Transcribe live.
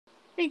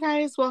Hey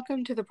guys,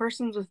 welcome to the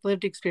Persons with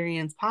Lived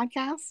Experience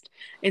podcast,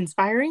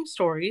 inspiring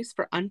stories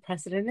for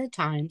unprecedented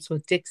times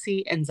with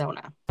Dixie and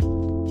Zona.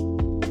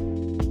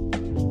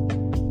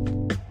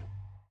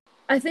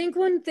 I think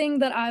one thing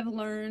that I've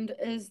learned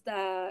is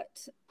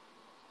that,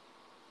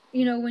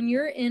 when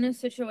you're in a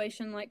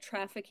situation like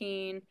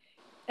trafficking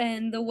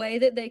and the way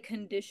that they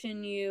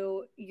condition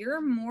you, your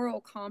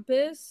moral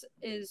compass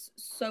is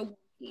so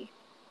weak.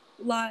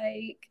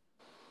 Like,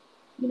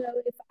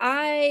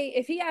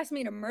 if he asked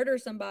me to murder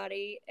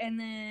somebody and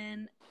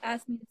then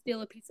asked me to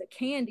steal a piece of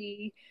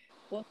candy,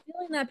 well,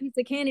 stealing that piece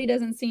of candy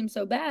doesn't seem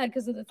so bad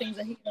because of the things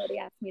that he already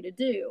asked me to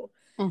do.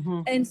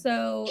 Mm-hmm. And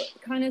so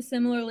kind of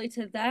similarly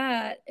to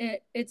that,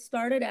 it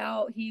started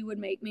out, he would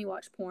make me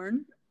watch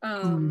porn.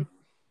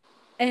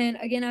 And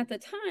again, at the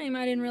time,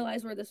 I didn't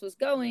realize where this was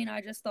going.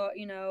 I just thought,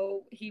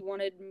 he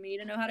wanted me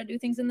to know how to do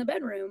things in the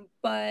bedroom.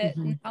 But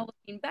now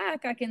looking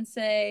back, I can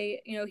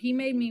say, he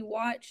made me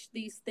watch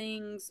these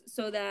things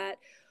so that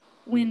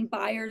when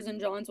Byers and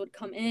Johns would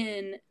come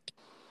in,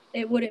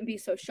 it wouldn't be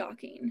so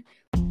shocking.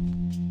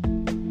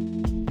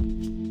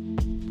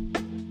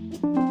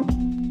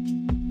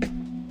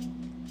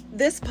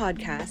 This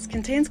podcast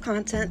contains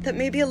content that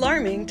may be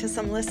alarming to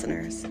some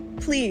listeners.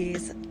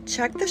 Please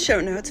check the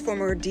show notes for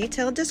more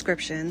detailed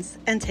descriptions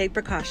and take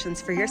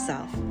precautions for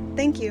yourself.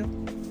 Thank you.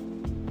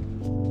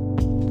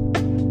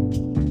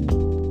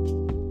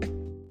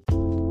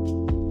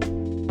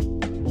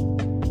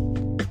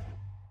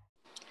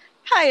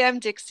 Hi, I'm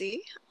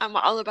Dixie. I'm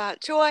all about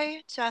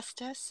joy,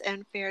 justice,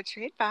 and fair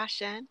trade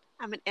fashion.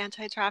 I'm an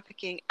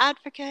anti-trafficking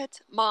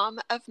advocate, mom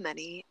of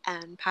many,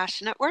 and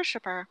passionate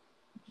worshiper.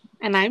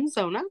 And I'm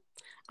Zona.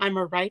 I'm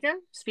a writer,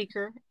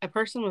 speaker, a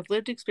person with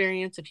lived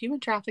experience of human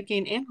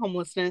trafficking and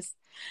homelessness,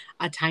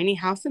 a tiny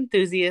house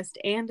enthusiast,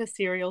 and a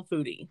serial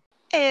foodie.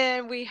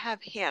 And we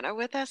have Hannah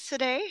with us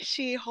today.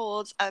 She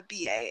holds a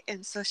BA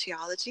in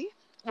sociology,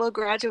 will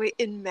graduate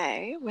in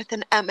May with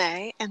an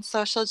MA in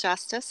social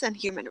justice and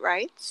human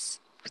rights.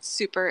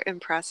 Super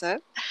impressive.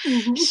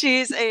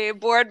 She's a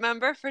board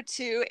member for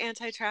 2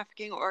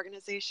 anti-trafficking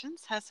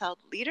organizations, has held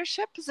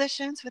leadership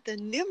positions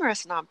within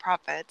numerous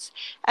nonprofits,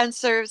 and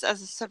serves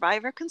as a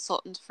survivor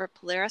consultant for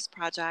Polaris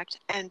Project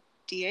and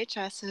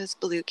DHS's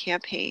Blue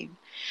Campaign.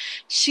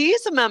 She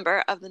is a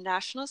member of the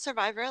National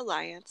Survivor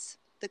Alliance,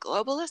 the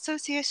Global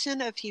Association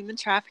of Human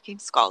Trafficking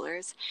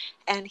Scholars,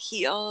 and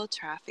Heal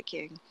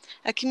Trafficking,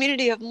 a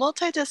community of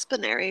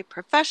multidisciplinary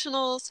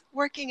professionals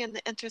working in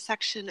the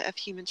intersection of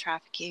human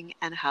trafficking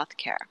and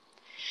healthcare.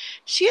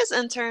 She has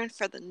interned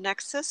for the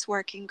Nexus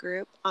Working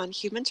Group on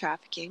Human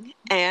Trafficking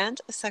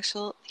and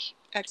Sexual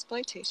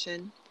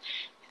Exploitation,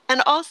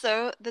 and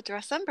also the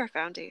Dressember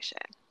Foundation.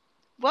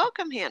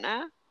 Welcome,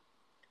 Hannah.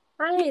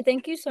 Hi,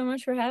 thank you so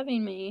much for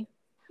having me.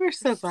 We're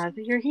so glad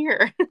that you're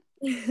here.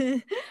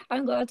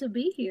 I'm glad to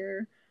be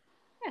here.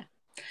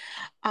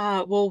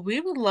 Well, we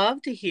would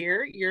love to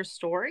hear your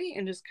story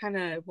and just kind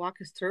of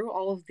walk us through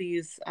all of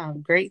these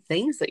great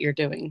things that you're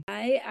doing.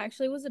 I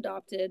actually was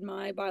adopted.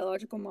 My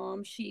biological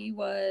mom, she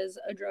was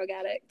a drug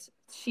addict.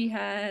 She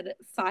had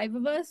 5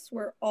 of us.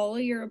 We're all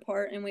a year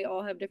apart and we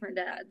all have different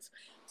dads.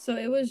 So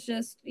it was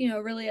just,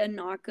 really a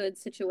not good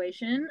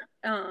situation.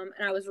 And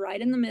I was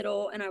right in the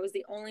middle and I was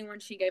the only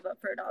one she gave up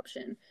for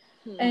adoption.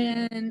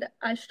 And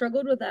I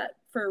struggled with that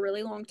for a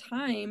really long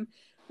time,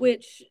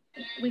 which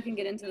we can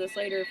get into this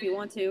later if you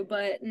want to,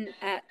 but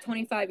at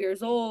 25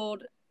 years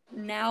old,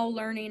 now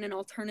learning an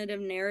alternative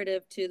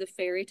narrative to the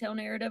fairy tale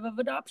narrative of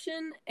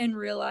adoption and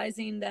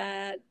realizing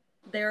that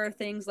there are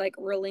things like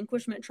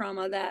relinquishment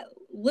trauma that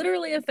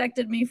literally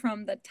affected me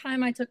from the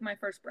time I took my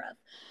first breath.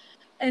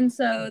 And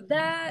so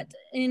that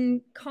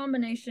in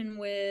combination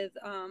with,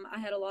 I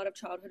had a lot of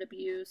childhood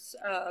abuse,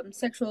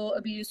 sexual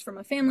abuse from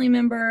a family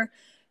member,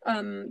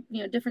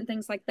 different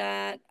things like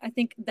that. I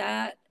think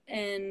that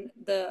and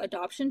the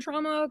adoption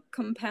trauma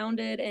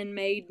compounded and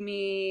made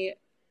me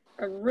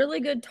a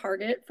really good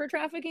target for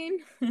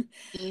trafficking.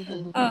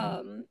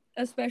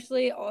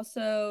 Especially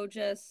also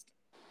just,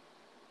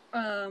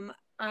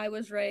 I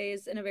was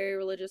raised in a very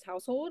religious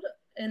household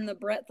in the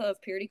breadth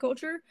of purity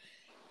culture.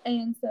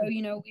 And so,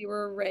 we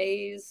were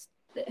raised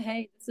that,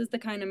 hey, this is the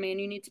kind of man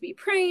you need to be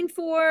praying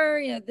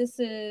for. This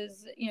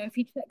is, if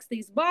he checks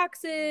these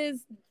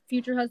boxes,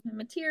 future husband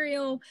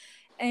material.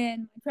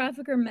 And my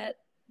trafficker met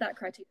that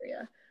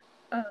criteria.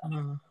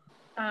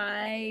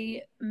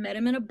 I met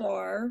him in a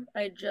bar.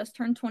 I had just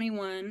turned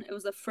 21. It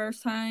was the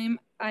first time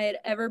I had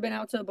ever been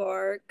out to a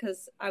bar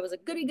because I was a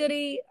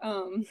goody-goody.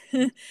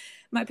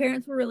 My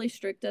parents were really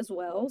strict as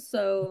well,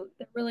 so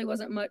there really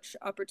wasn't much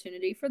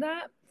opportunity for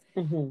that.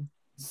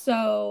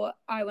 So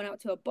I went out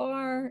to a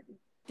bar,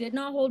 did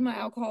not hold my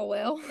alcohol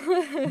well,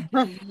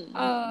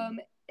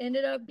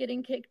 ended up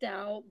getting kicked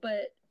out.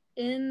 But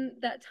in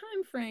that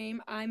time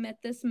frame, I met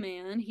this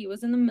man. He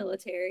was in the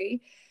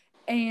military.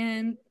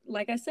 And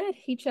like I said,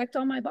 he checked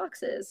all my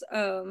boxes.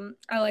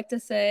 I like to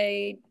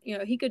say,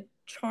 he could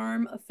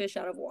charm a fish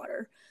out of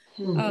water.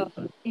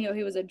 He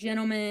was a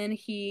gentleman.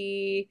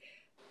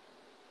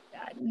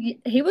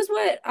 he was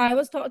what I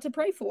was taught to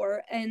pray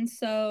for. And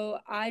so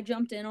I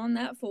jumped in on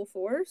that full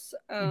force.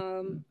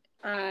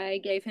 I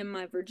gave him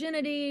my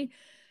virginity.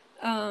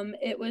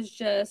 It was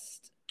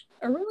just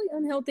a really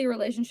unhealthy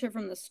relationship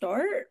from the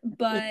start,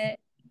 but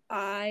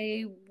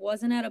I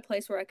wasn't at a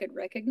place where I could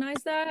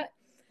recognize that.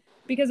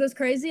 Because as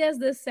crazy as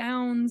this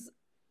sounds,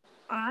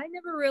 I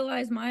never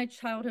realized my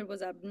childhood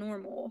was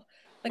abnormal.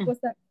 Like,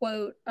 what's that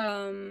quote?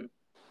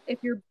 If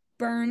you're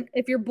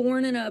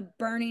born in a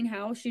burning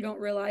house, you don't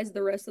realize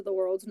the rest of the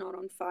world's not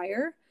on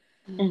fire.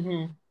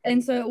 Mm-hmm.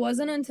 And so it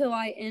wasn't until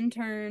I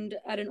interned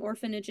at an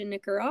orphanage in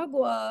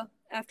Nicaragua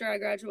after I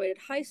graduated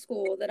high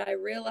school that I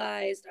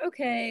realized,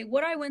 okay,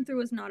 what I went through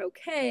was not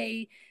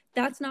okay.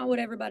 That's not what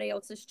everybody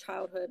else's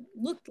childhood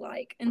looked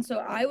like. And so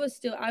I was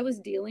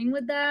dealing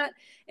with that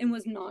and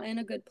was not in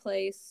a good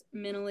place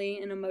mentally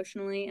and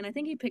emotionally. And I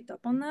think he picked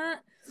up on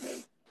that.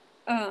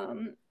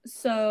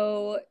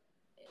 So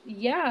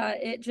yeah,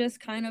 it just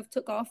kind of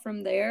took off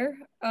from there.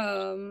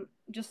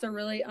 Just a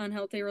really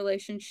unhealthy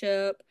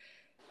relationship.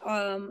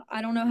 I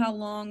don't know how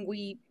long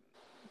we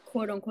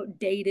quote unquote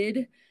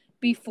dated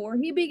before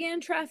he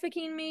began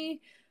trafficking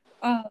me.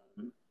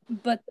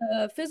 But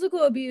the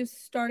physical abuse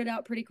started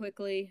out pretty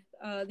quickly.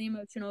 The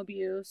emotional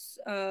abuse.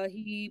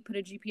 He put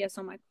a GPS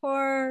on my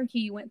car.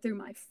 He went through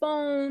my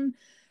phone.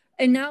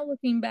 And now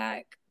looking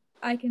back,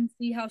 I can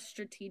see how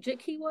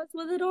strategic he was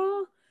with it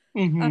all.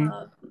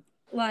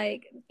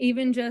 Like,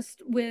 even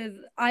just with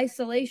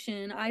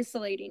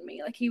isolating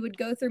me. Like, he would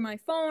go through my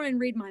phone and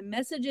read my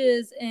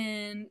messages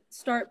and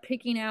start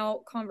picking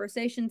out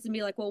conversations and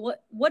be like, well,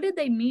 what did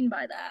they mean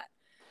by that?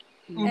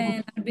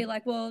 And I'd be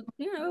like, well,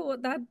 they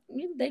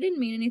didn't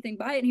mean anything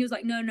by it. And he was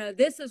like, no,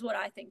 this is what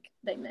I think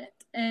they meant.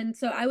 And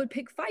so I would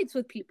pick fights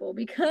with people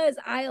because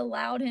I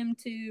allowed him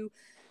to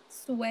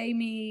sway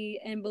me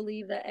and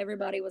believe that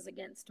everybody was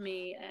against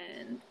me.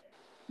 And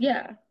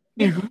yeah.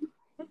 Yeah.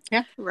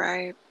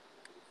 Right.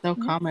 So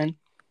common.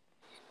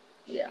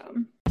 Yeah.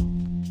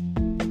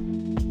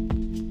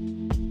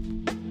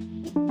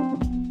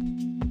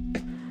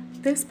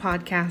 This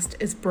podcast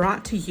is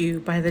brought to you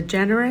by the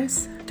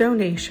generous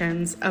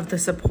donations of the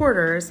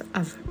supporters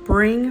of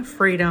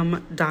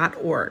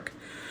bringfreedom.org.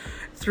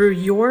 Through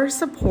your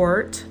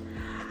support,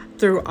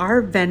 through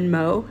our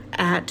Venmo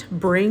at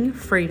Bring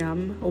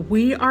Freedom,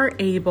 we are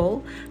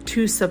able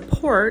to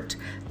support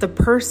the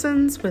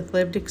persons with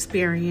lived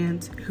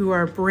experience who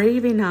are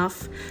brave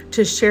enough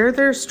to share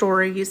their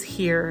stories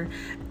here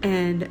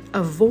and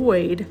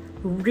avoid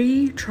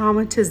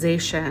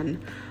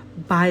re-traumatization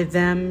by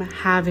them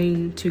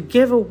having to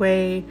give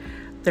away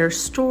their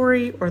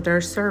story or their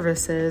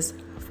services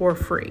for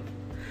free,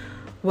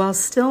 while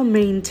still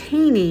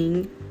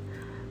maintaining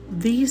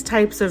these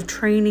types of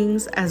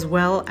trainings as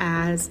well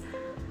as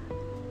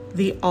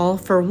the All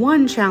for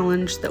One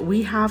challenge that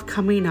we have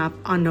coming up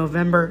on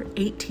November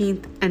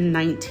 18th and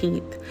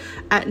 19th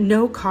at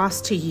no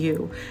cost to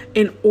you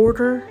in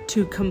order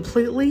to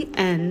completely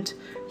end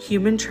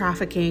human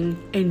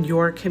trafficking in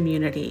your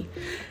community.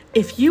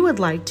 If you would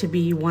like to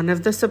be one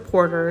of the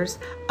supporters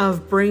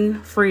of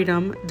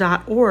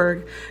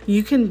bringfreedom.org,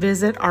 you can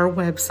visit our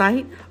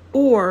website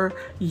or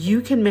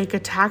you can make a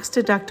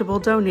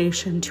tax-deductible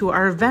donation to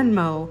our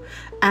Venmo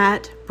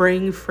at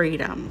Bring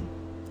Freedom.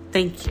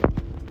 Thank you.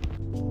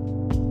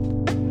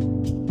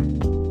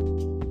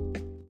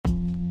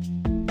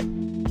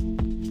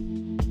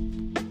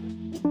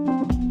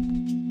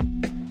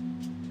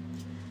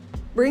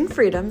 Bring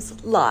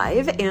Freedom's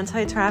live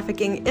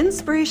anti-trafficking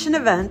inspiration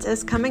event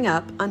is coming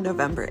up on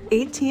November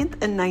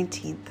 18th and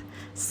 19th.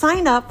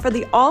 Sign up for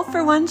the All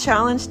for One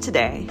challenge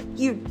today.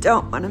 You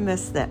don't want to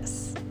miss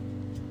this.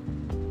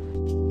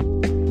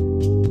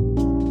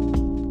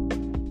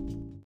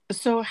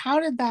 So how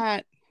did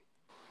that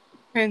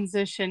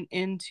transition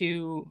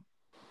into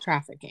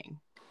trafficking?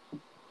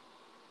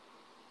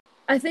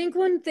 I think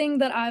one thing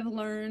that I've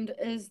learned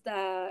is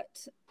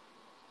that,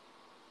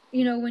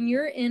 when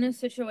you're in a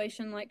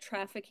situation like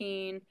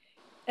trafficking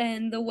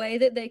and the way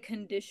that they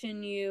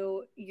condition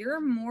you, your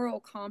moral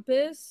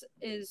compass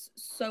is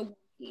so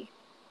wonky.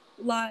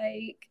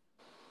 Like,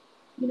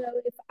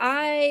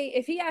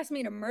 if he asked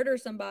me to murder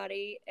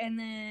somebody and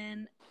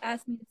then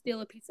asked me to steal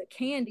a piece of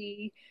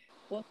candy,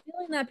 well,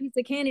 stealing that piece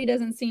of candy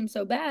doesn't seem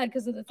so bad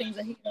because of the things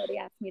that he already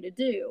asked me to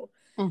do.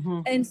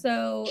 And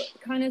so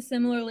kind of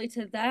similarly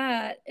to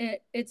that,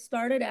 it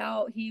started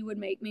out, he would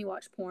make me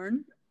watch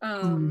porn.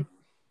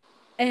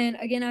 And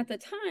again, at the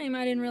time,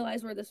 I didn't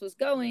realize where this was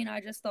going.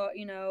 I just thought,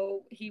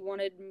 he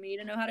wanted me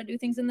to know how to do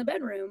things in the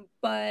bedroom.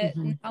 But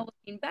now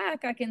looking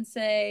back, I can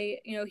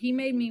say, he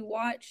made me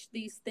watch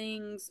these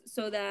things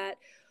so that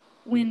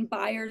when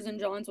Byers and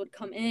Johns would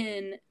come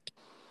in,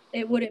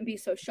 it wouldn't be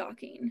so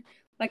shocking.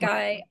 Like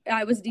I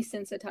was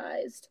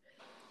desensitized.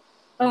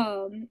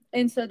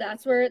 And so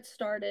that's where it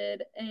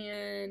started.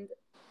 And,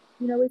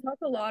 we talk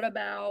a lot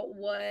about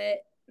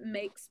what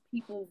makes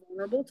people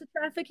vulnerable to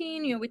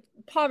trafficking, with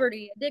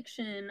poverty,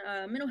 addiction,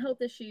 mental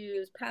health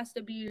issues, past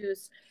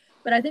abuse.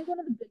 But I think one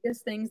of the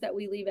biggest things that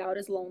we leave out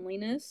is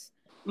loneliness.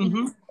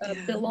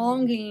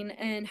 belonging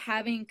and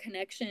having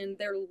connection.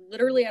 They're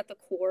literally at the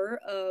core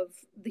of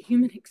the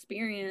human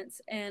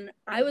experience. And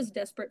I was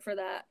desperate for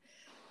that.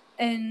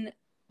 And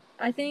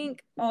I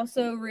think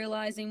also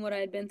realizing what I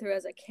had been through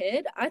as a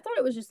kid, I thought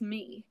it was just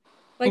me.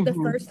 Like the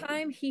first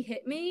time he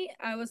hit me,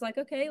 I was like,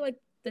 okay, like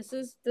this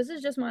is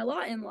just my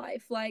lot in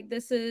life. Like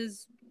this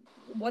is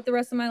what the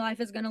rest of my life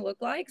is going to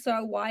look like.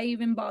 So why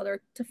even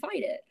bother to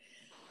fight it?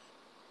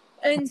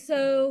 And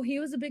so he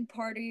was a big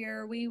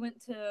partier. We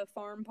went to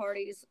farm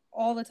parties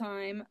all the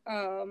time.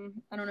 I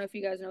don't know if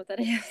you guys know what that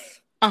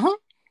is.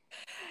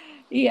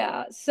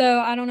 Yeah. So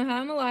I don't know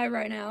how I'm alive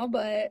right now,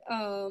 but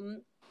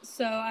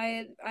so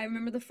I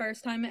remember the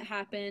first time it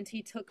happened,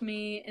 he took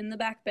me in the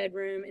back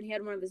bedroom and he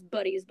had one of his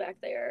buddies back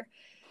there.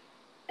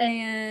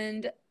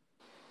 And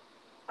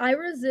I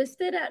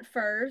resisted at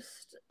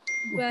first,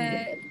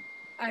 but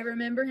I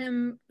remember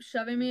him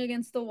shoving me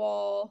against the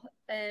wall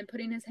and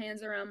putting his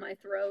hands around my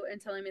throat and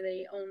telling me that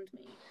he owned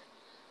me.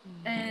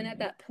 And at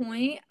that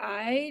point,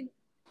 I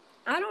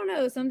don't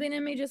know, something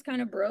in me just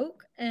kind of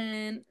broke,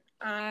 and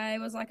I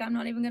was like, I'm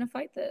not even going to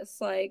fight this.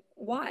 Like,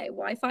 why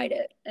fight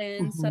it?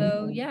 And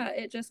so, yeah,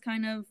 it just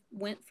kind of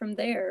went from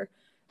there.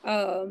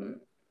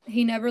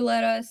 He never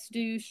let us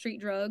do street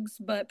drugs,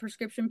 but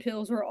prescription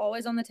pills were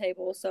always on the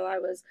table. So I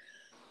was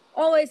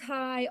always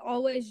high,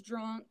 always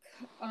drunk.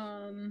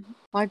 Well,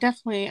 I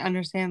definitely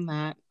understand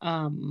that.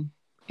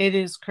 It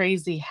is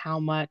crazy how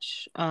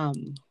much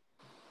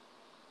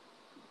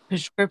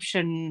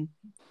prescription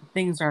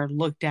things are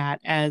looked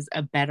at as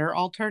a better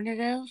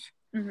alternative,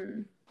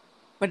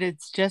 but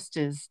it's just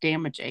as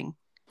damaging.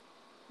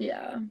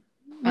 Yeah,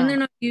 when they're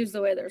not used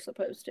the way they're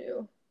supposed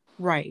to.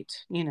 Right.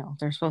 You know,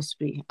 they're supposed to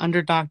be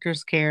under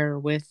doctor's care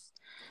with,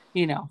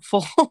 you know,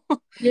 full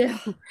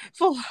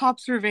full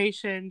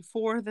observation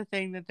for the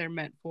thing that they're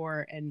meant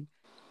for and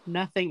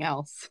nothing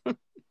else.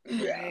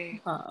 Yeah.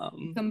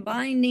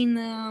 Combining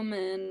them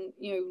and,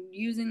 you know,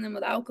 using them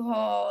with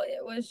alcohol,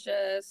 it was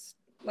just,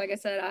 like I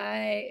said,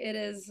 it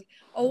is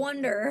a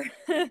wonder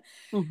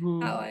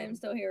how I am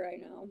still here right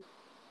now.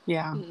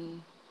 Yeah.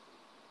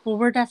 Well,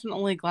 we're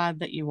definitely glad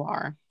that you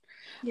are.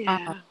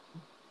 Yeah.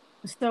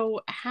 So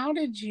how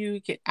did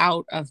you get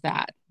out of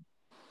that?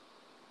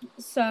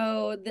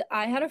 So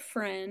I had a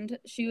friend.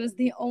 She was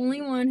the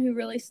only one who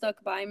really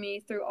stuck by me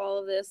through all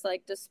of this,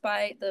 like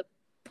despite the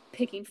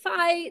picking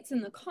fights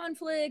and the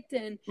conflict,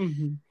 and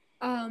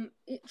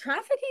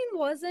trafficking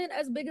wasn't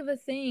as big of a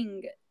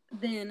thing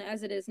then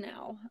as it is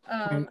now.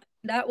 I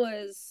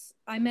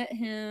met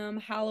him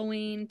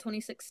Halloween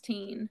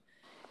 2016,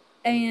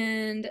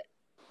 and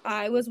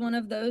I was one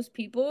of those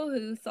people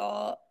who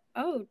thought,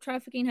 oh,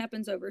 trafficking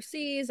happens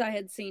overseas. I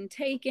had seen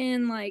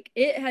Taken. Like,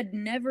 it had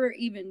never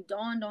even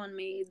dawned on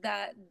me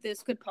that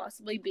this could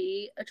possibly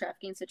be a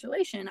trafficking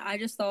situation. I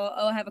just thought,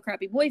 oh, I have a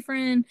crappy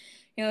boyfriend.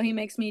 You know, he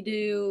makes me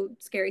do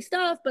scary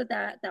stuff, but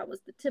that was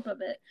the tip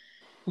of it.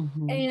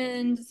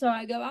 And so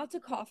I go out to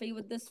coffee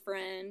with this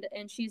friend,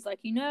 and she's like,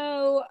 you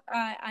know,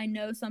 I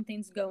know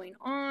something's going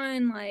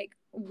on. Like,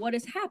 what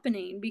is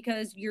happening?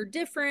 Because you're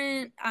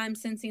different. I'm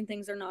sensing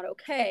things are not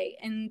okay.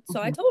 And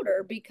so I told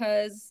her,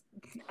 because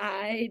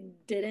I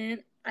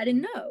didn't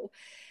know.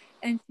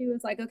 And she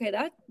was like, okay,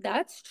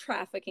 that's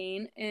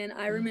trafficking. And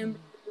I remember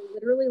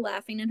literally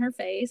laughing in her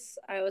face.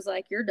 I was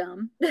like, you're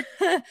dumb.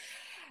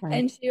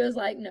 And she was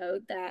like, no,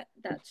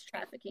 that's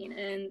trafficking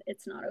and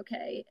it's not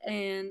okay.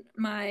 And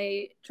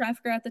my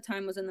trafficker at the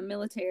time was in the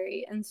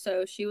military. And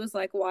so she was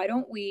like, why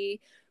don't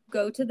we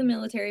go to the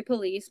military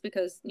police?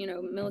 Because, you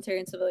know, military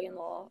and civilian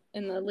law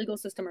and the legal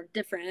system are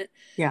different.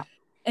 Yeah.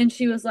 And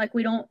she was like,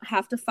 we don't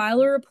have to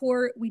file a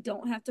report. We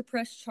don't have to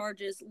press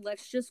charges.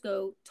 Let's just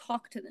go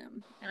talk to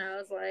them. And I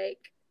was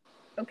like,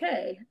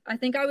 okay. I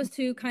think I was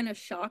too kind of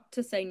shocked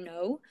to say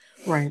no.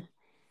 Right.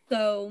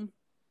 So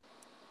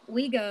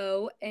we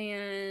go,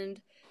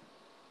 and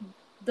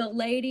the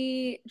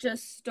lady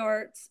just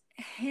starts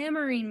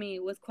hammering me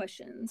with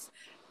questions.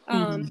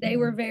 They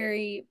were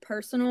very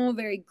personal,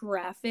 very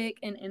graphic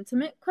and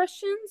intimate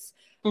questions.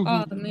 You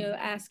know,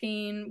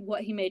 asking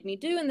what he made me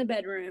do in the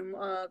bedroom,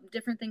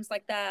 different things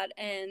like that.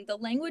 And the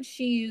language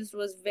she used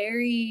was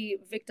very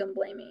victim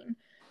blaming.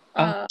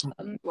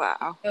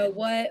 Wow.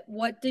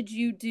 What did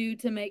you do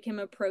to make him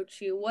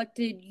approach you? What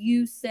did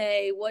you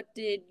say? What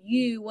did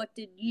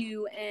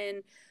you?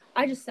 And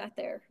I just sat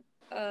there.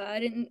 I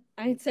didn't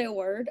say a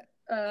word.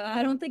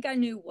 I don't think I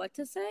knew what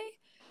to say.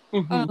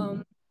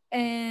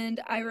 And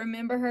I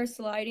remember her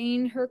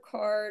sliding her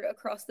card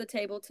across the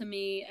table to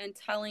me and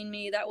telling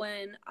me that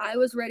when I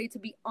was ready to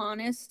be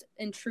honest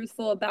and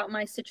truthful about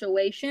my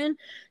situation,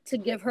 to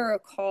give her a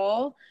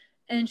call.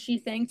 And she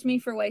thanked me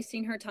for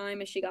wasting her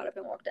time as she got up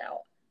and walked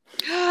out.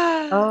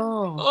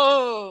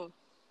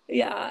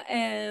 Yeah.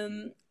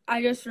 And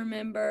I just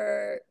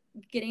remember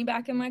getting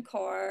back in my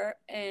car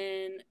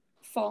and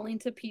falling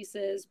to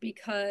pieces,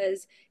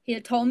 because he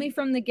had told me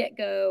from the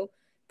get-go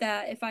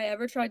that if I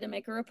ever tried to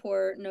make a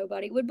report,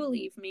 nobody would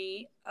believe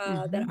me,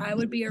 that I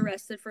would be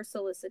arrested for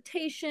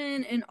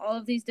solicitation and all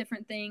of these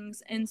different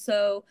things. And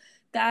so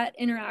that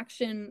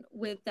interaction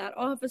with that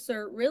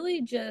officer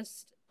really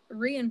just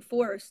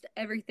reinforced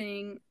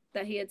everything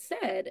that he had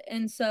said.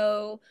 And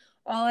so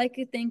all I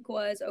could think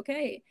was,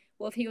 okay,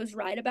 well, if he was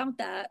right about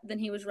that, then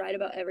he was right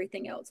about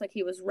everything else. Like,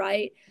 he was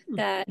right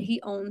that he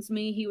owns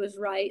me. He was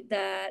right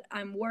that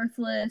I'm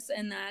worthless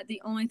and that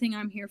the only thing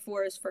I'm here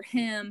for is for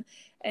him.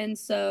 And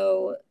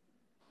so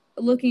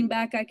looking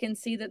back, I can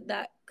see that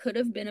that could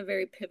have been a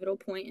very pivotal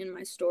point in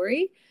my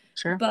story.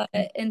 Sure. But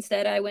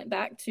instead, I went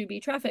back to be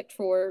trafficked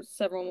for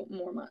several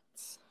more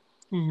months.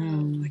 Mm-hmm.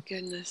 Oh, my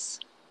goodness.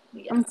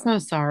 Yeah. I'm so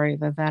sorry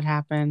that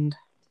happened.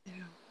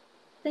 Yeah.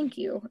 Thank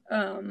you.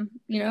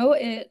 You know,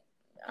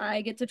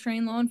 I get to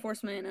train law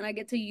enforcement, and I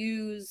get to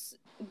use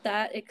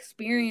that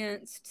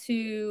experience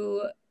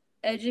to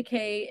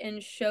educate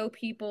and show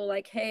people,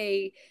 like,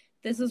 hey,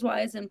 this is why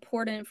it's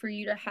important for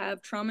you to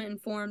have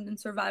trauma-informed and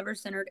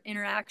survivor-centered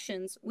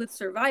interactions with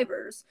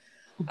survivors.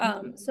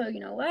 So you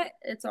know what?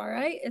 It's all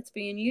right. It's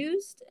being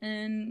used,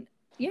 and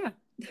yeah.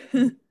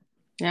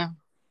 Yeah.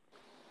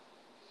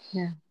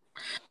 Yeah.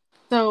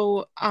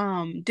 So,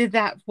 what did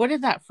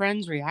that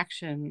friend's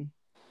reaction,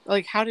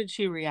 like, how did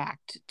she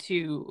react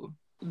to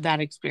that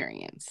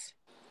experience?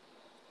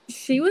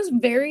 She was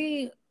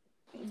very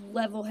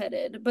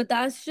level-headed, but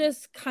that's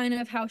just kind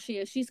of how she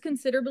is. She's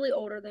considerably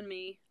older than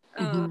me.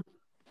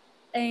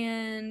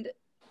 And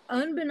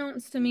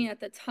unbeknownst to me at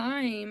the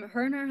time,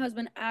 her and her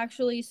husband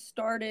actually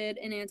started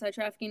an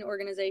anti-trafficking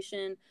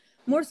organization,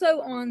 more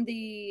so on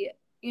the,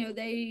 you know,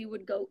 they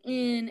would go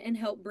in and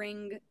help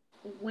bring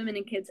women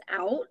and kids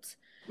out.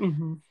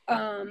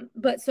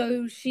 But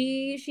so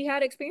she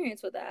had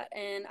experience with that,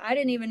 and I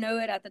didn't even know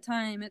it at the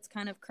time. It's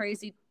kind of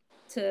crazy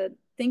to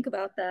think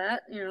about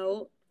that. You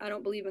know, I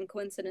don't believe in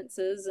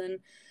coincidences, and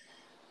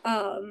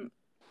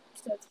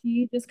so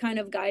she just kind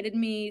of guided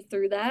me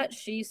through that.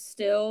 She's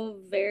still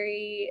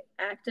very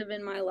active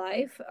in my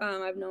life.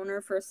 I've known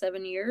her for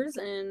 7 years,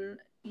 and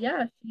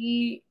yeah,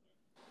 she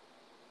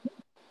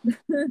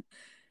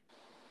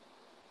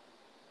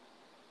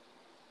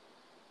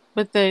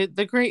But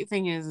the great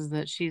thing is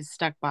that she's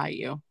stuck by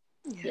you.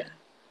 Yeah.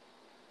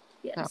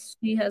 Yes,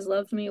 she has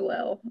loved me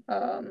well.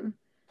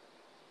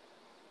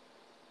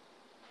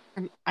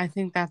 And I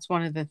think that's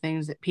one of the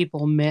things that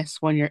people miss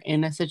when you're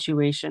in a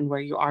situation where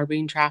you are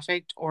being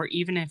trafficked, or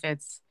even if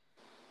it's,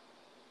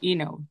 you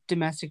know,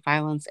 domestic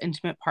violence,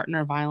 intimate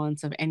partner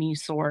violence of any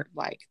sort.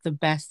 Like, the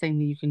best thing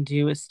that you can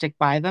do is stick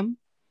by them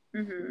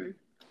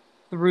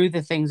through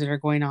the things that are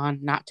going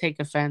on, not take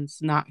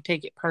offense, not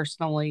take it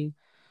personally,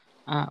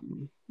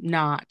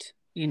 not,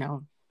 you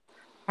know,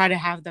 try to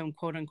have them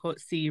quote unquote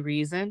see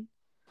reason,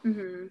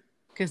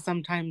 because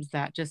sometimes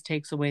that just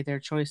takes away their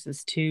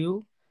choices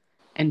too,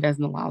 and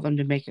doesn't allow them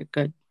to make a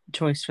good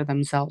choice for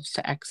themselves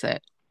to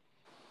exit.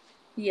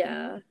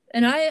 Yeah,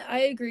 and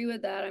I agree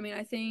with that. I mean,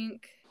 I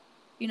think,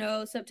 you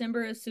know,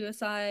 September is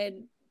Suicide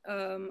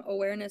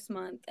Awareness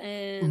Month,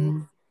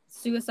 and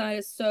suicide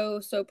is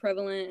so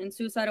prevalent, and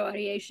suicidal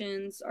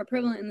ideations are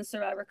prevalent in the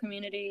survivor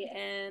community.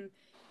 And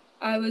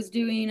I was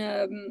doing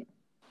a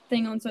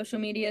thing on social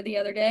media the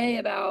other day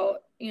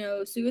about, you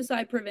know,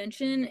 suicide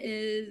prevention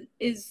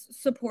is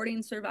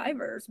supporting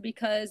survivors,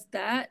 because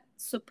that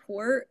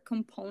support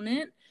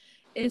component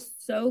is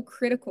so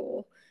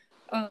critical,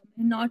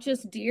 not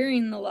just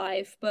during the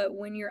life, but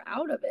when you're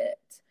out of it.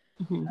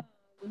 You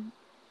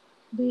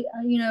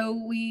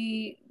know,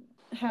 we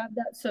have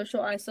that social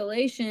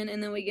isolation,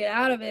 and then we get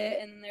out of it,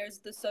 and there's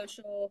the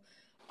social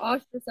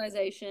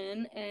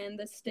ostracization and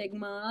the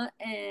stigma.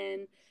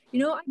 And, you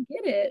know, I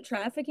get it.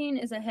 Trafficking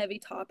is a heavy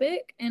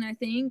topic, and I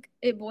think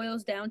it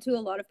boils down to a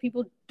lot of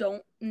people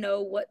don't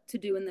know what to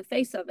do in the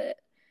face of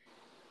it.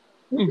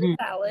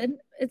 It's valid.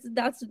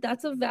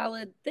 That's a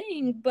valid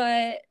thing,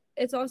 but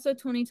it's also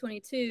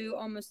 2022,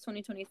 almost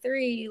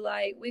 2023.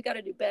 Like, we got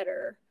to do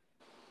better.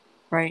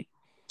 Right.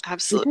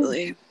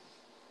 Absolutely.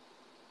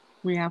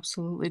 We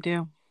absolutely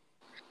do.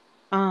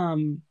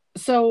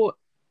 So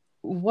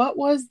what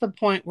was the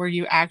point where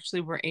you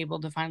actually were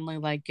able to finally,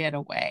 like, get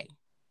away?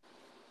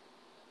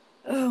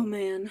 Oh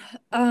man.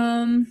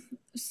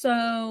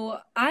 So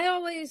I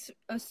always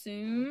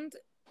assumed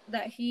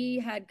that he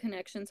had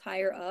connections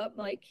higher up.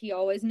 Like, he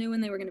always knew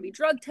when they were going to be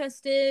drug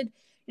tested.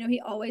 You know,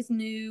 he always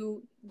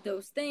knew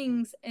those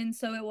things. And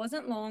so it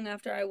wasn't long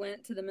after I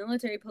went to the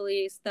military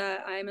police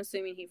that I'm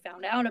assuming he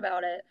found out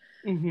about it.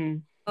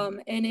 And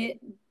it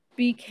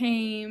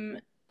became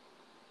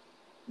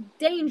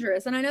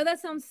dangerous. And I know that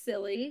sounds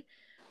silly,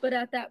 but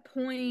at that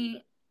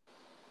point,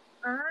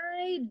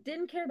 I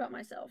didn't care about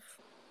myself.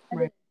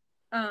 Right.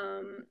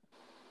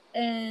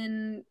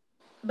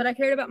 But I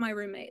cared about my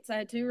roommates. I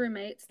had 2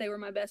 roommates. They were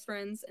my best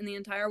friends in the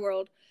entire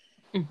world.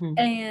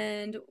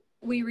 And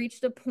we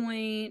reached a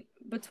point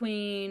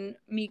between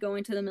me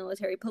going to the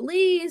military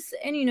police,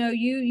 and, you know,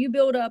 you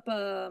build up,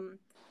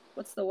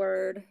 what's the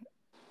word?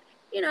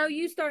 You know,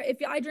 you start, if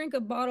I drink a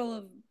bottle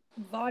of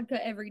vodka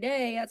every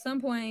day, at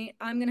some point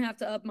I'm going to have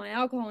to up my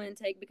alcohol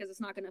intake because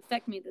it's not going to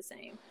affect me the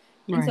same.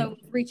 And so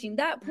reaching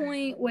that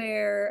point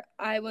where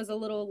I was a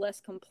little less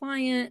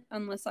compliant,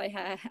 unless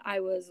I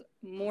was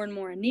more and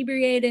more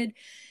inebriated.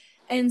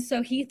 And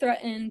so he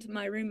threatened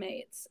my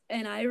roommates.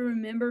 And I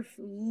remember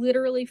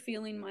literally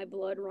feeling my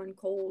blood run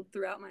cold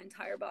throughout my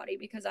entire body,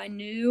 because I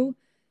knew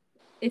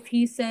if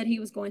he said he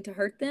was going to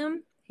hurt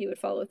them, he would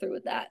follow through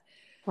with that.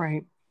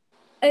 Right.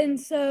 And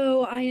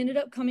so I ended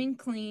up coming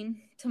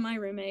clean to my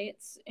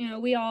roommates. You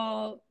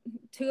know,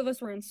 two of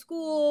us were in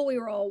school. We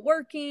were all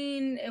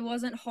working. It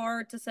wasn't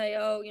hard to say,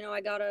 oh, you know,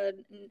 I got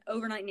an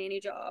overnight nanny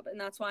job and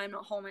that's why I'm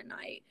not home at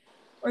night,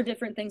 or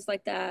different things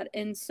like that.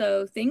 And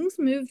so things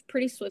moved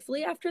pretty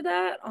swiftly after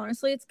that.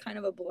 Honestly, it's kind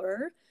of a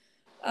blur.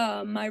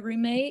 My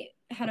roommate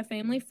had a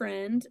family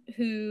friend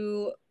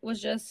who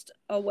was just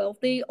a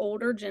wealthy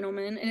older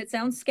gentleman, and it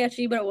sounds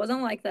sketchy, but it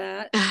wasn't like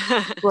that.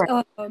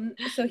 Right.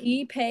 So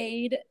he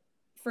paid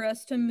for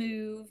us to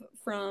move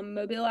from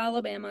Mobile,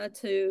 Alabama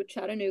to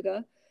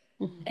Chattanooga,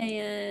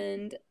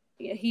 and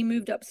he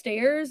moved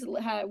upstairs.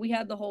 We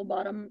had the whole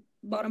bottom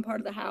part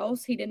of the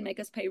house. He didn't make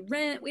us pay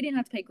rent. We didn't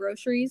have to pay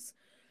groceries.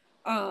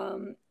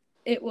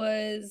 It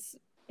was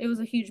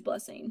a huge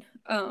blessing.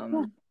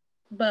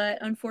 But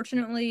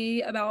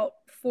unfortunately, about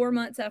 4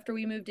 months after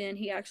we moved in,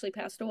 he actually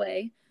passed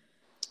away.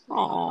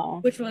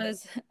 Aww. Which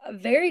was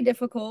very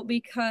difficult,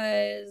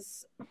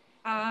 because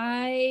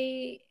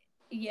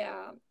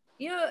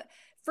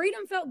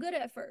freedom felt good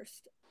at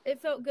first. It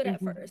felt good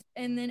at first.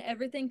 And then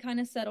everything kind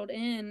of settled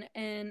in,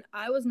 and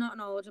I was not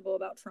knowledgeable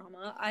about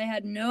trauma. I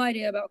had no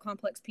idea about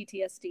complex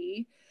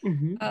PTSD.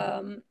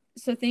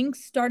 So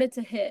things started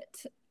to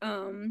hit.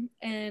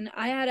 And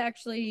I had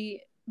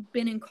actually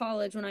been in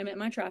college when I met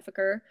my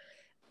trafficker,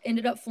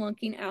 ended up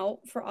flunking out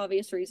for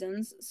obvious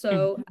reasons.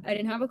 So I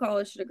didn't have a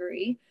college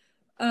degree.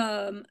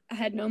 I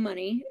had no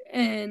money.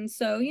 And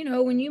so, you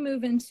know, when you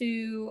move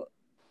into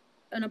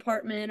an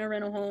apartment or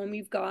rental home,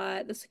 you've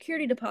got the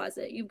security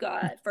deposit, you've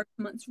got first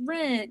month's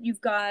rent, you've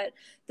got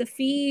the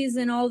fees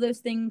and all those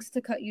things to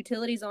cut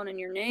utilities on in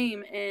your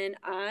name. And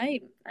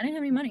I didn't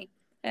have any money.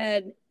 I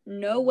had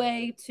no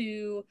way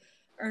to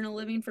earn a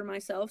living for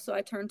myself. So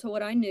I turned to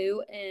what I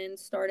knew and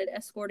started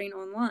escorting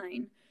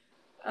online,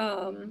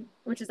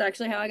 which is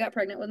actually how I got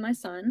pregnant with my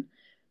son,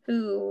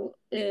 who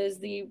is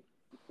the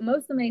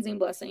most amazing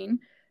blessing.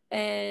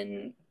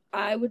 And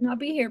I would not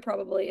be here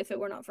probably if it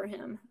were not for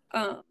him.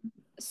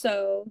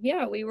 So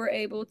yeah, we were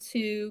able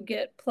to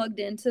get plugged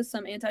into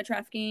some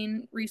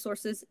anti-trafficking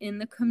resources in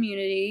the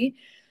community.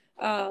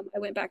 I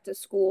went back to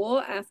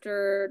school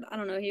after, I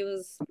don't know, he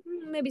was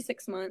maybe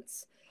 6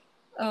 months.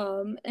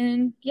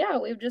 And yeah,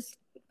 we've just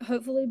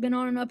hopefully been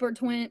on an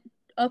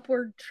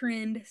upward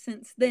trend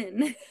since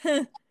then.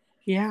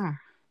 Yeah.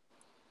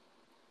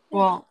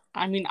 Well,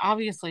 I mean,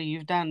 obviously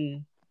you've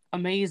done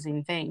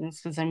amazing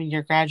things, because I mean,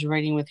 you're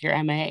graduating with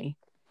your MA.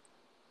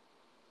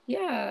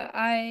 Yeah,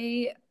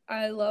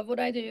 I love what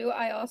I do.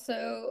 I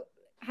also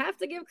have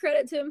to give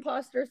credit to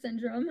imposter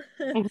syndrome.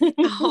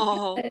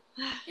 Oh.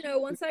 You know,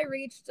 once I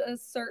reached a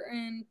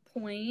certain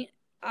point,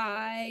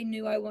 I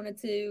knew I wanted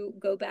to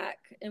go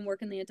back and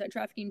work in the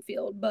anti-trafficking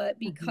field, but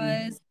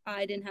because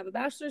I didn't have a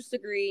bachelor's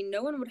degree,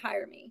 no one would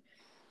hire me.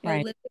 You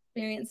know, lived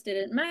experience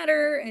didn't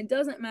matter, and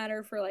doesn't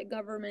matter for like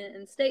government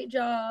and state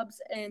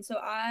jobs. And so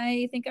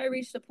I think I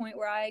reached a point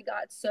where I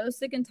got so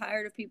sick and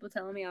tired of people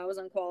telling me I was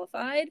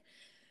unqualified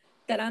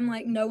that I'm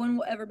like, no one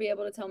will ever be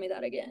able to tell me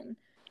that again.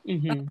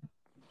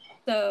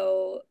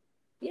 So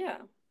yeah.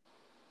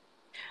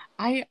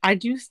 I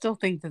do still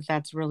think that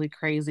that's really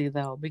crazy,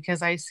 though,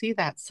 because I see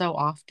that so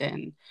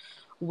often,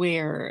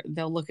 where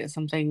they'll look at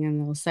something and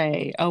they'll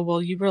say, oh,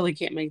 well, you really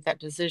can't make that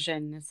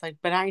decision. It's like,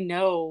 but I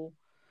know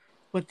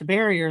what the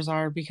barriers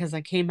are because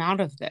I came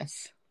out of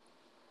this.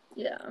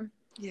 Yeah.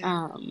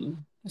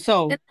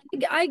 So and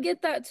I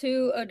get that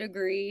to a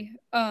degree.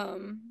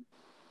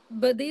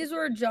 But these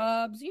were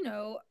jobs, you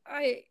know,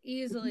 I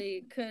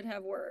easily could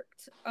have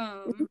worked.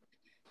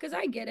 Because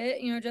I get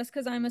it, you know, just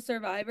because I'm a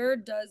survivor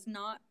does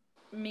not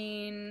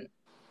mean,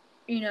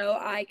 you know,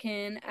 I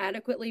can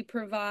adequately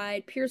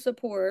provide peer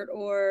support,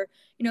 or,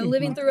 you know,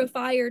 living through a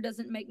fire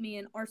doesn't make me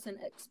an arson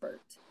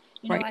expert.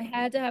 You know, I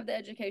had to have the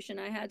education,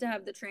 I had to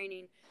have the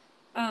training,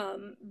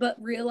 but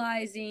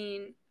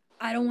realizing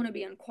I don't want to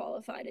be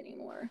unqualified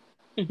anymore.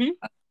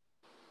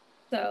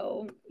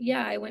 So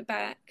yeah, I went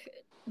back,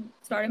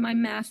 started my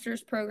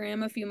master's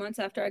program a few months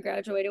after I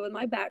graduated with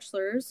my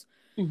bachelor's,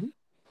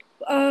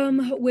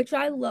 which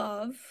I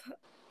love.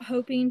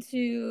 Hoping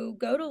to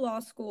go to law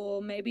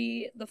school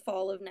maybe the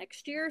fall of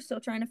next year. Still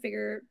trying to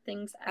figure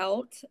things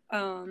out.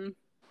 I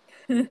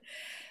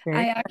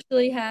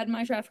actually had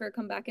my trafficker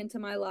come back into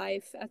my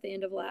life at the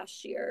end of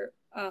last year,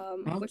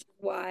 which is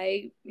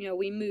why, you know,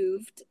 we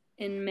moved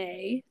in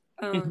May.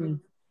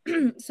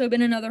 So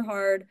been another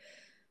hard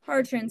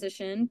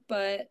transition,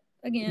 but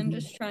again,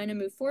 just trying to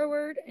move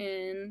forward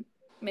and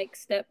make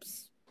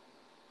steps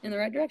in the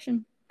right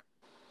direction.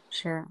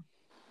 Sure.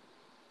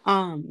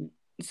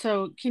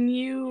 So can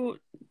you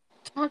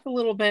talk a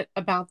little bit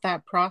about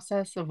that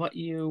process of what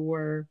you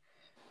were,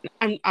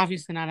 I'm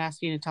obviously not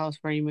asking you to tell us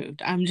where you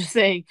moved. I'm just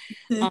saying,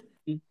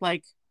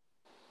 like,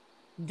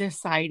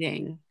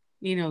 deciding,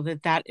 you know,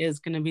 that is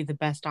going to be the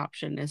best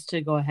option, is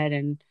to go ahead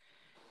and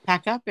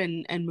pack up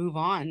and move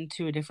on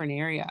to a different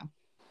area.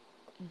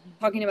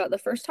 talking about the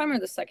first time or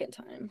the second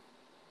time?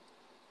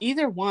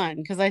 Either one,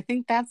 because I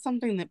think that's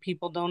something that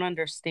people don't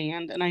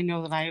understand. And I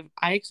know that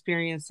I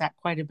experienced that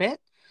quite a bit.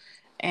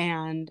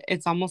 And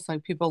it's almost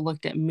like people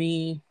looked at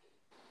me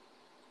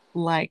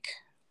like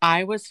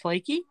I was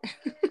flaky.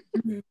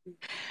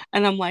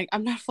 And I'm like,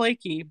 I'm not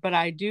flaky, but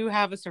I do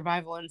have a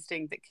survival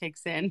instinct that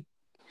kicks in.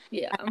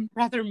 Yeah. I'd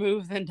rather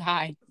move than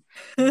die.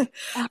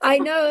 I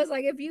know. It's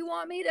like, if you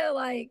want me to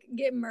like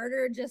get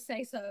murdered, just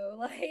say so.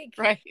 Like,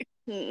 right.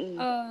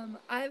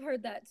 I've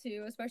heard that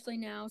too, especially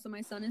now. So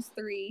my son is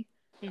 3.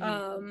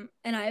 And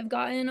I've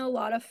gotten a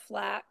lot of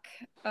flack.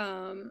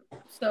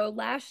 So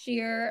last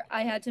year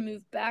I had to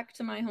move back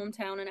to my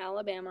hometown in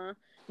Alabama,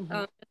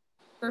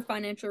 for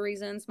financial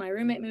reasons. My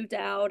roommate moved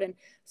out, and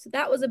so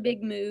that was a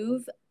big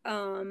move.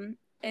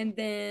 And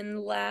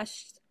then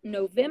last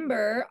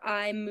November,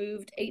 I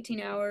moved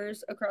 18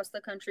 hours across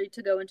the country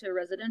to go into a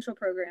residential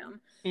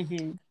program,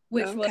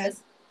 which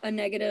was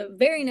a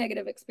very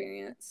negative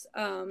experience.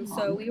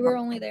 So we were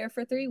only there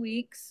for 3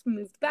 weeks,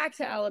 moved back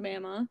to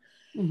Alabama.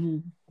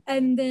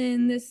 And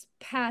then this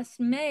past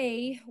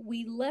May,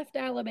 we left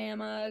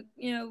Alabama.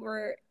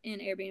 We're in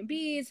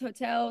Airbnbs,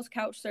 hotels,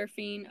 couch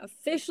surfing,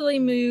 officially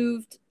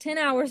moved 10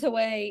 hours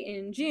away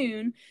in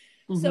June.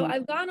 So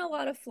I've gotten a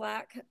lot of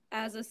flack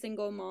as a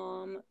single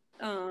mom.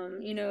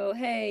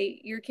 Hey,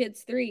 your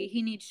kid's 3.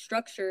 He needs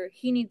structure.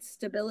 He needs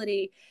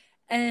stability.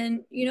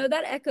 And,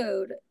 that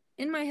echoed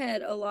in my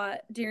head a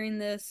lot during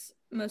this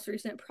most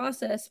recent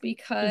process,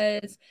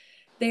 because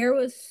there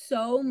was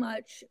so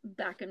much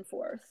back and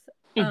forth.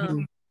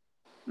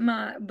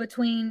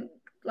 Between,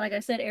 like I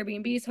said,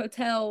 Airbnbs,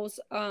 hotels,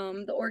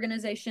 the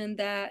organization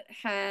that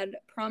had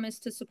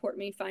promised to support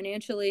me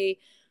financially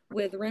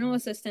with rental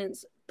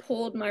assistance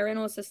pulled my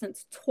rental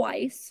assistance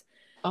twice.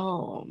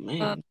 Oh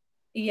man.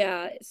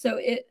 Yeah. So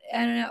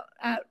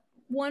at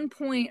one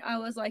point I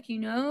was like,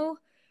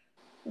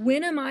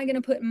 when am I going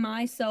to put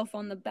myself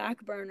on the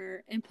back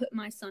burner and put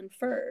my son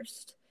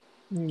first?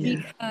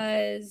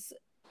 Because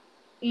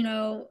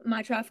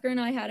my trafficker and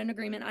I had an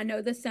agreement. I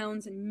know this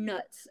sounds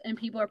nuts and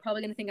people are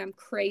probably going to think I'm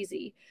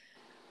crazy.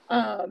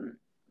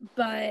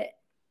 But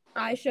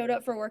I showed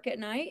up for work at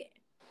night.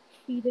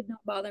 He did not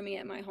bother me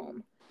at my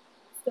home.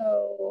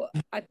 So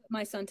I put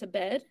my son to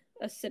bed.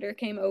 A sitter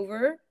came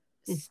over,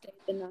 stayed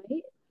the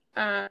night.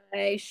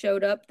 I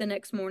showed up the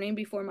next morning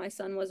before my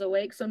son was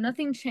awake. So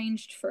nothing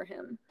changed for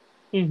him.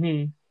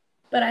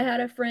 But I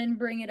had a friend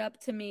bring it up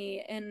to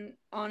me, and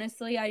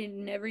honestly, I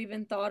never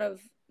even thought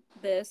of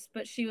this,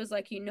 but she was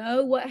like,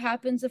 what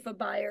happens if a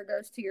buyer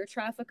goes to your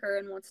trafficker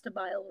and wants to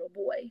buy a little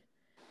boy?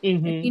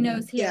 And he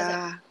knows he has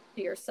access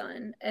to your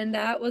son. And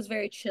that was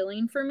very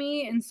chilling for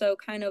me, and so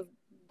kind of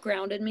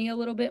grounded me a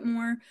little bit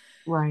more.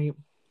 Right.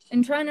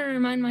 And trying to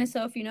remind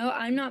myself,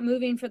 I'm not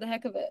moving for the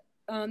heck of it.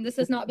 This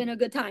has not been a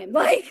good time.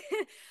 Like,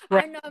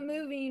 right. I'm not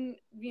moving,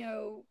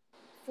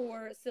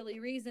 for silly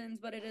reasons,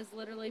 but it has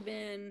literally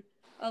been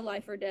a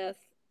life or death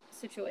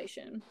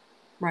situation.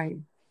 Right.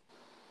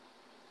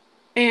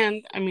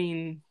 And I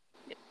mean,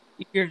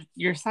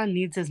 your son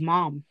needs his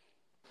mom.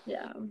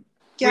 Yeah.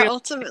 Yeah,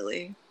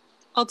 ultimately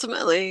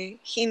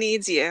he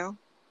needs you.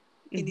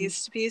 He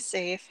needs to be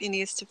safe. He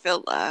needs to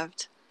feel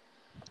loved.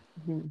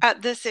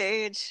 At this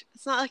age,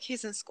 it's not like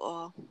he's in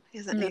school. He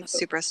doesn't need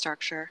super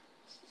structure.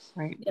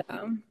 Right.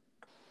 Yeah.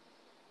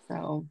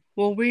 So,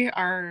 well,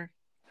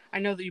 I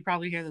know that you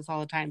probably hear this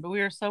all the time, but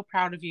we are so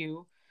proud of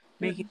you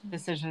making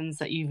decisions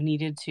that you've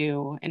needed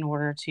to in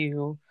order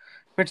to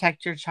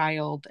protect your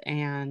child.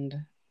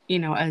 And,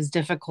 as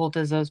difficult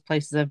as those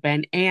places have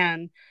been,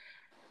 and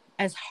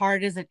as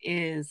hard as it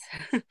is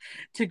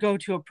to go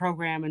to a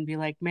program and be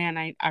like, man,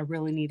 I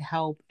really need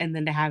help. And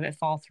then to have it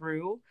fall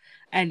through,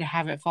 and to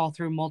have it fall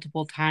through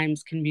multiple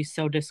times, can be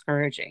so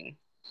discouraging.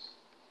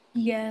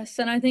 Yes.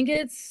 And I think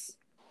it's,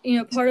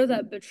 part of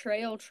that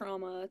betrayal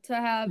trauma to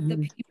have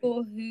the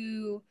people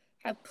who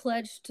have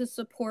pledged to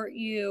support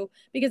you,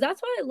 because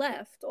that's why I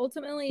left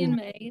ultimately in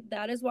May.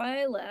 That is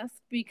why I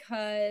left,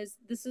 because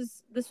this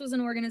was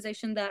an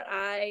organization that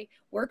I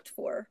worked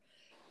for.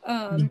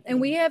 And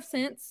we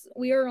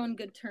are on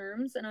good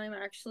terms, and I'm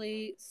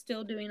actually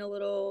still doing a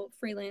little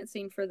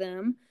freelancing for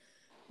them.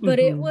 But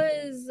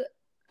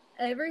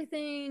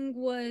everything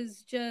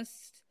was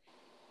just,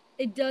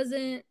 it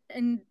didn't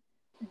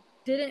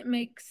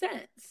make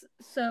sense.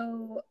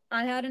 So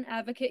I had an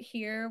advocate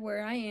here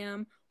where I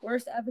am,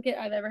 worst advocate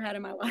I've ever had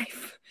in my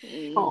life.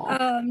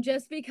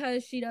 Just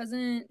because she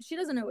doesn't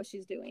know what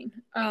she's doing.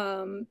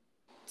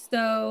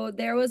 So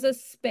there was a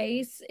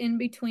space in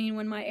between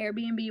when my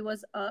Airbnb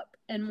was up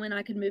and when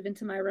I could move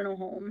into my rental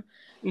home.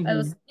 It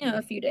was,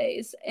 a few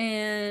days.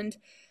 And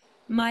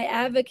my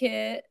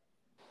advocate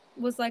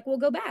was like, well,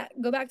 go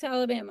back to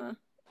Alabama.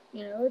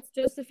 It's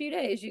just a few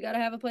days. You got to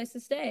have a place to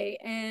stay.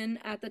 And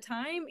at the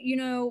time,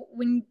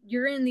 when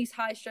you're in these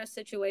high stress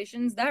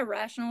situations, that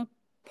rational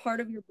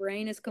part of your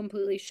brain is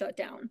completely shut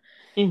down.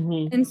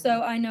 And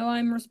so I know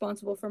I'm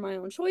responsible for my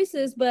own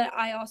choices, but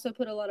I also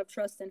put a lot of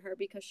trust in her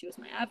because she was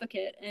my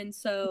advocate. And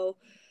so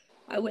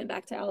I went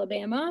back to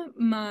Alabama.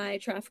 My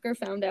trafficker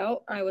found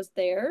out I was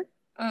there.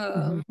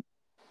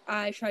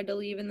 I tried to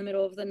leave in the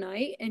middle of the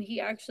night, and he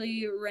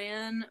actually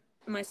ran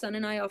my son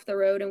and I off the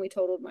road, and we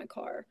totaled my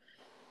car.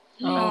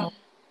 Oh.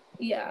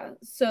 Yeah.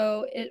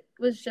 So it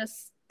was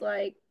just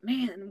like,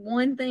 man,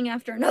 one thing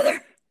after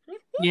another.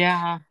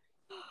 Yeah.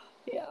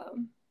 Yeah.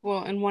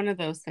 Well, and one of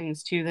those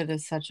things too that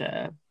is such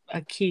a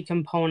key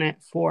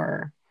component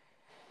for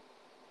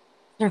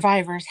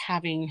survivors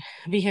having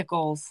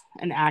vehicles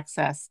and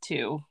access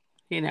to,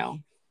 you know,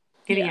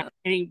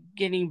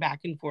 getting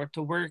back and forth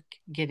to work,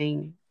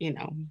 getting, you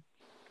know,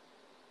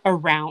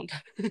 around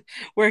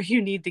where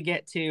you need to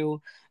get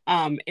to,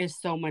 is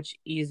so much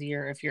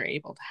easier if you're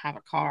able to have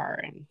a car.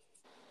 And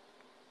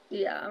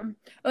yeah.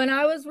 And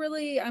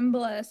I'm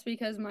blessed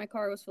because my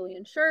car was fully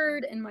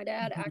insured, and my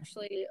dad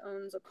actually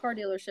owns a car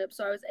dealership.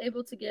 So I was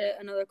able to get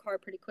another car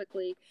pretty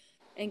quickly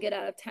and get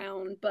out of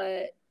town.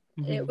 But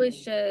it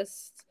was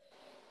just,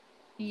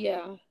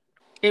 yeah.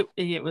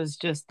 It was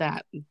just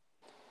that,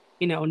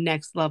 you know,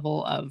 next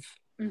level of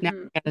now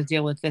you got to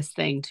deal with this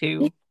thing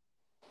too.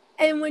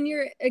 And when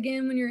you're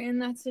in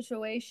that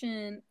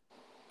situation,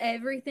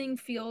 everything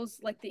feels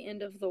like the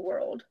end of the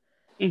world.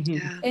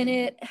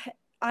 And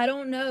I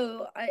don't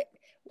know,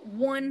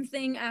 one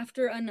thing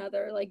after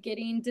another, like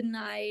getting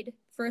denied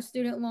for a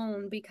student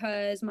loan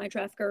because my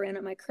trafficker ran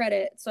up my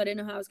credit, so I didn't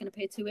know how I was going to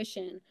pay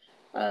tuition,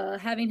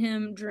 having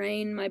him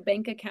drain my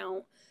bank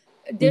account,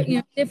 you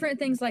know, different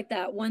things like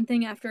that, one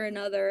thing after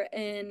another.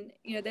 And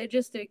you know, they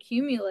just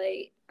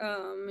accumulate.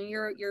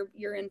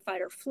 You're in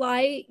fight or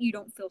flight, you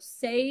don't feel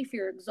safe,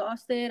 you're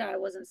exhausted. I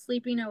wasn't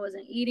sleeping, I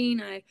wasn't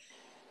eating.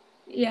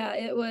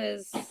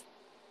 It's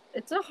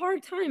a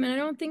hard time, and I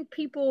don't think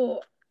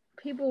people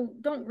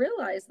don't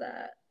realize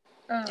that.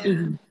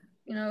 You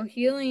know,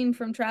 healing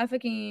from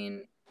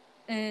trafficking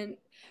and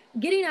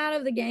getting out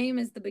of the game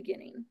is the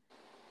beginning.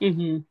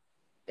 You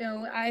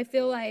know, I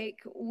feel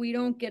like we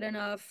don't get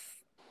enough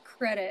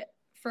credit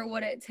for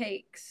what it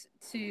takes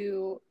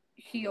to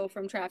heal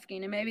from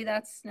trafficking. And maybe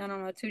that's, I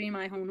don't know, tooting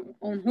my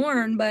own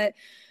horn, but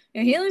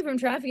you know, healing from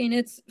trafficking,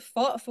 it's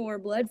fought for,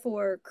 bled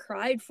for,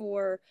 cried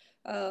for,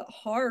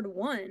 hard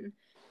won.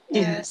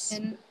 Yes.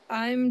 And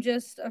I'm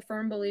just a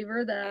firm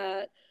believer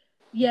that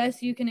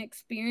yes, you can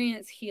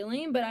experience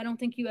healing, but I don't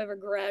think you ever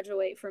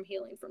graduate from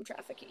healing from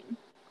trafficking.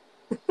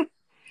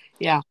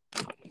 Yeah.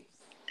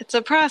 It's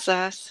a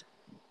process.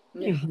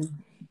 Yeah.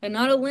 And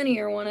not a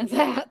linear one at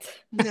that.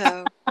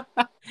 No.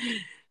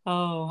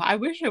 Oh, I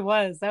wish it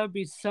was. That would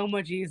be so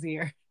much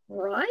easier.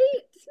 Right?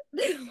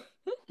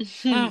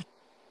 Yeah.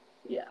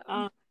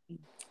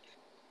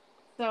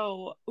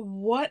 So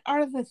what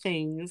are the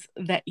things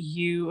that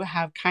you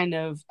have kind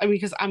of, I mean,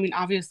 because I mean,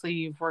 obviously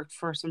you've worked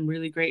for some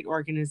really great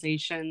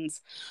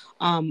organizations.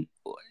 Can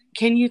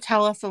you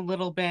tell us a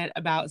little bit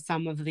about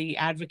some of the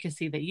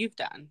advocacy that you've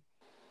done?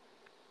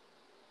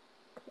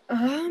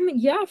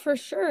 Yeah, for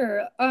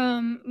sure.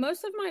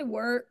 Most of my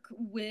work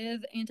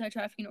with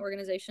anti-trafficking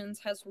organizations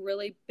has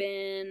really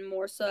been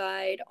more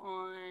side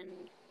on,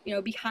 you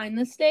know, behind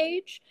the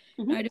stage.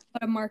 I do a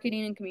lot of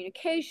marketing and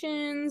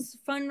communications,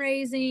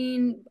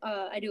 fundraising.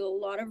 I do a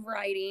lot of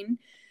writing.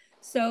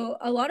 So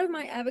a lot of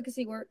my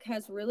advocacy work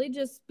has really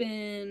just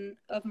been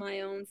of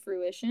my own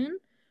fruition,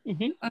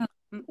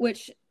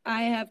 which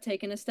I have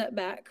taken a step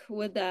back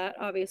with that,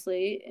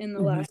 obviously, in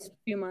the last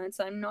few months.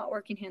 I'm not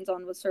working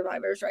hands-on with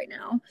survivors right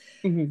now.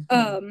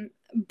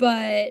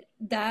 But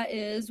that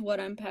is what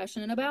I'm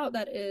passionate about.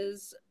 That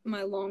is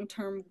my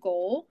long-term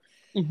goal.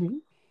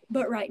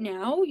 But right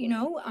now, you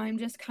know, I'm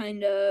just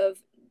kind of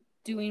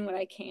doing what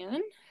I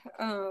can.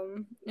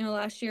 You know,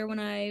 last year when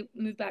I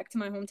moved back to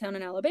my hometown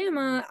in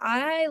Alabama,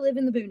 I live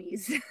in the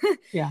boonies.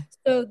 Yeah.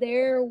 So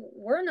there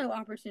were no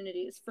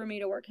opportunities for me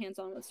to work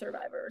hands-on with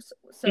survivors.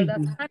 So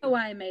that's kind of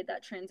why I made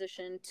that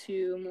transition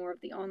to more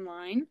of the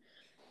online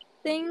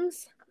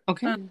things.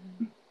 Okay.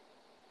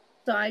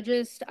 So I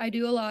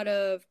do a lot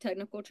of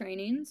technical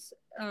trainings.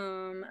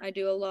 I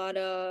do a lot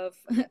of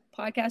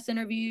podcast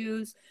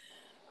interviews,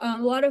 a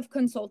lot of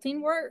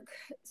consulting work.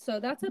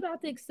 So that's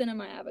about the extent of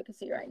my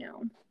advocacy right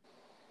now.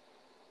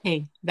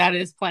 Hey, that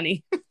is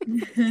plenty.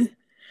 That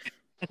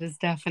is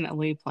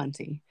definitely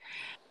plenty.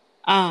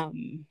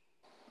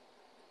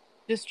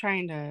 Just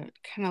trying to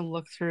kind of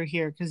look through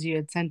here because you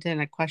had sent in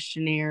a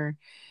questionnaire.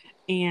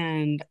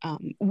 And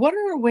what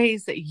are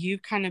ways that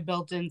you've kind of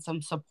built in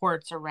some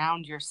supports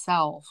around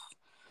yourself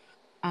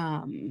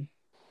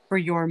for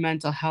your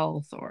mental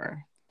health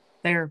or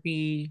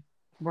therapy,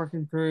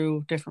 working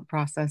through different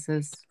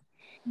processes?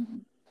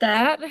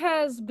 That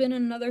has been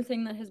another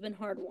thing that has been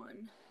hard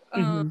won.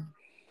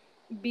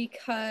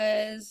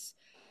 Because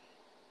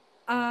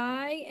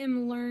I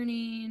am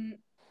learning,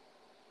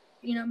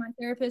 you know, my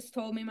therapist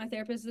told me,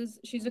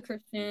 she's a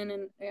Christian,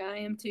 and I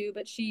am too,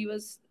 but she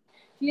has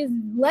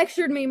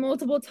lectured me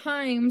multiple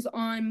times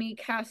on me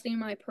casting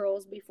my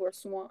pearls before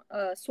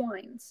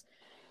swines.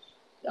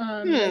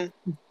 Like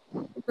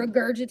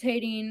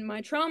regurgitating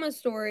my trauma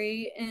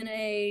story in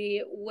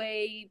a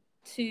way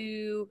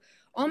to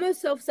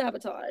almost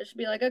self-sabotage,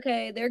 be like,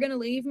 okay, they're gonna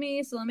leave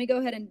me, so let me go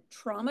ahead and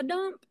trauma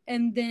dump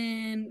and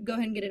then go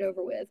ahead and get it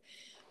over with.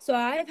 So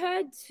I've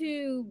had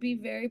to be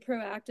very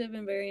proactive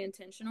and very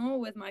intentional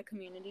with my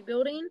community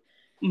building.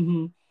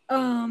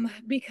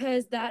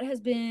 Because that has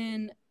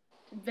been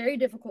very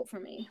difficult for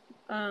me.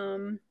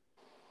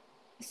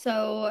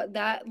 So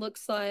that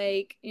looks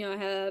like, you know, I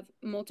have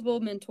multiple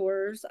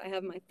mentors. I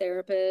have my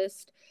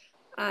therapist.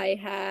 I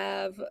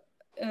have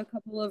a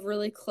couple of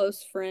really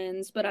close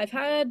friends, but I've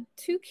had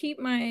to keep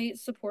my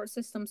support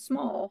system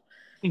small.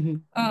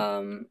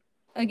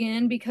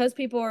 Again, because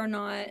people are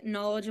not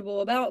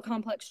knowledgeable about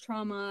complex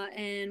trauma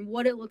and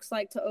what it looks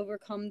like to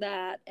overcome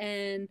that.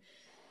 And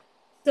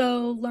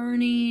so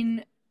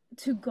learning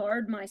to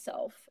guard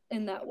myself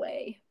in that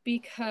way,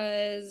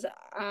 because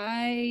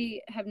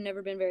I have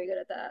never been very good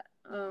at that.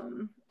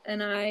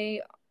 And I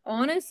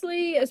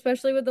honestly,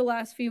 especially with the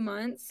last few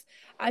months,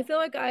 I feel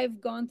like I've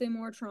gone through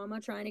more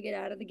trauma trying to get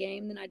out of the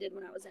game than I did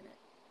when I was in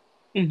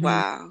it.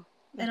 Wow.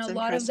 And a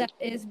lot of that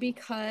is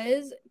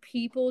because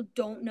people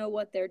don't know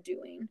what they're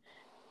doing.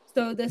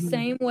 So the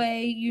same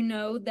way, you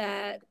know,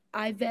 that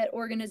I vet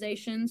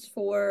organizations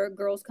for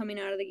girls coming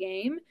out of the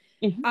game,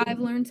 I've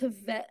learned to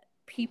vet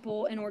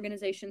people and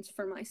organizations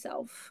for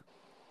myself.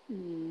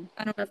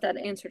 I don't know if that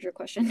answered your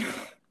question.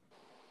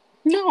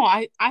 No,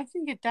 I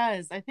think it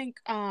does. I think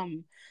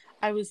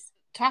I was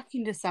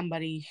talking to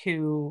somebody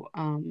who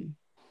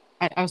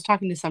I was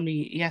talking to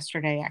somebody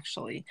yesterday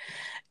actually,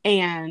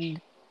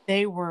 and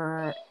they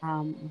were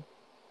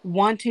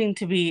wanting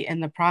to be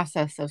in the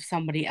process of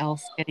somebody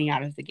else getting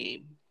out of the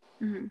game.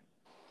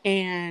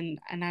 And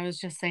I was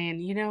just saying,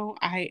 you know,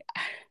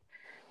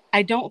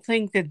 I don't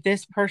think that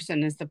this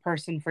person is the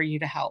person for you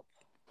to help.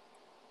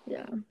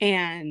 Yeah.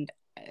 And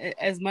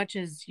as much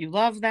as you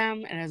love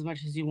them and as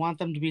much as you want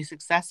them to be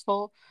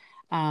successful,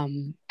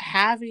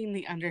 having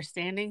the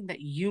understanding that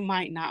you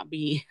might not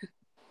be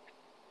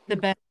the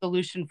best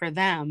solution for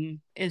them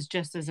is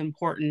just as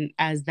important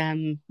as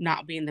them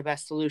not being the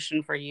best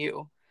solution for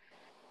you.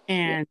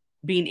 And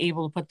being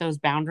able to put those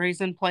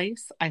boundaries in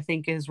place, I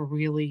think, is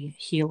really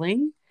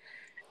healing.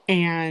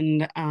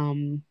 And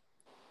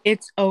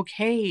it's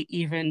okay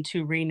even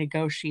to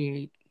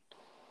renegotiate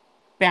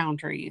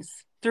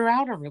boundaries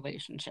throughout a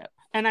relationship.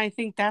 And I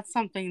think that's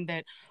something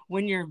that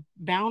when your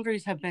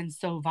boundaries have been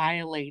so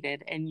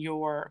violated and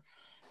your,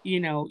 you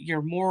know,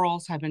 your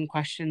morals have been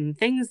questioned,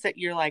 things that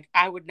you're like,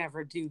 I would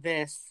never do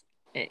this.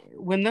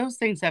 When those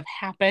things have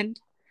happened,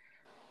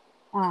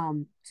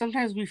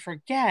 sometimes we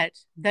forget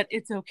that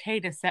it's okay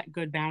to set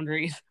good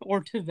boundaries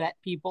or to vet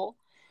people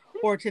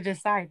or to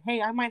decide,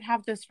 hey, I might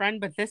have this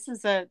friend, but this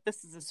is a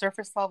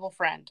surface level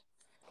friend.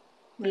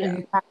 Yeah.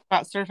 We talk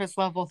about surface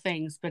level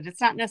things, but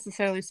it's not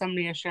necessarily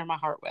somebody I share my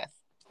heart with.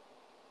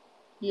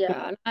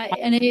 Yeah.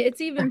 And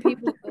it's even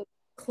people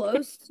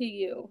close to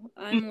you.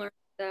 I'm learning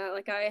that.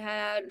 Like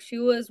she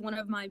was one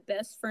of my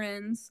best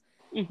friends,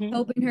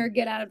 helping her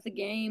get out of the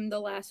game the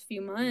last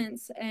few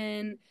months.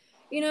 And,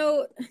 you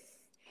know,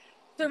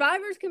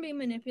 survivors can be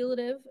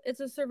manipulative. It's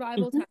a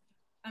survival tactic.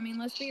 I mean,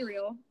 let's be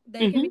real.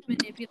 They can be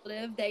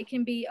manipulative. They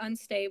can be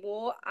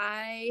unstable.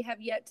 I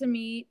have yet to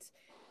meet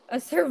a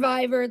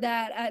survivor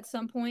that at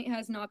some point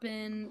has not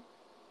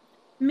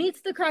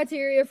meets the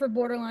criteria for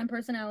borderline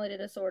personality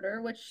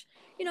disorder, which,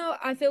 you know,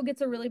 I feel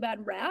gets a really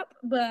bad rap,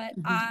 but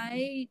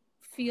I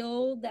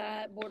feel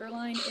that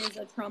borderline is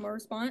a trauma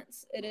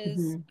response. It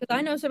is, because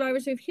I know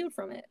survivors who've healed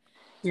from it.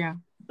 Yeah.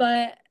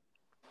 But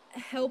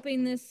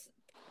helping this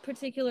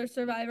particular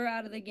survivor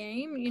out of the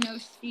game, you know,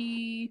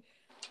 she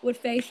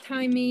would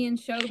FaceTime me and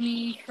show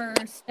me her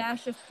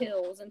stash of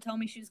pills and tell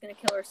me she was going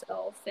to kill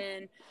herself,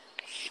 and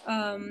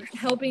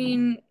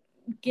helping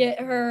get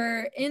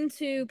her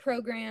into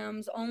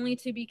programs only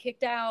to be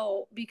kicked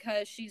out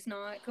because she's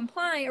not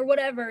compliant or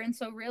whatever. And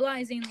so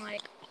realizing,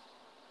 like,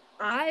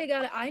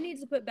 I need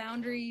to put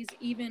boundaries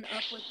even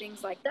up with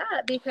things like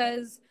that,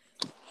 because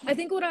I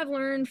think what I've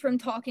learned from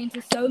talking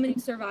to so many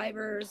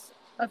survivors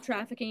of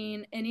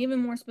trafficking, and even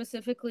more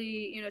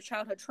specifically, you know,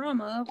 childhood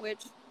trauma,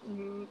 which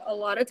a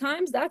lot of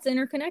times that's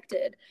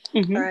interconnected.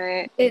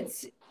 Right.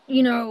 It's,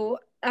 you know,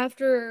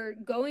 after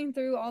going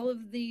through all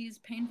of these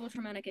painful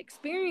traumatic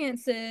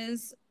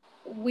experiences,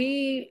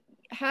 we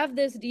have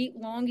this deep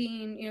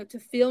longing, you know, to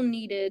feel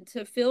needed,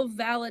 to feel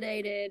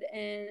validated,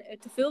 and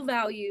to feel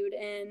valued.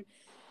 And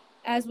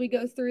as we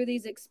go through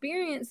these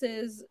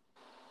experiences,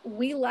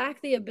 we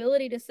lack the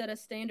ability to set a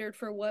standard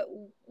for what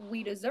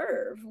we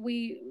deserve.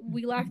 We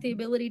lack the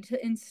ability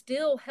to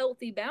instill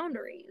healthy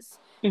boundaries.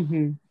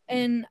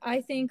 And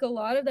I think a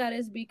lot of that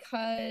is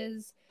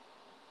because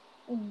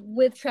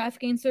with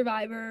trafficking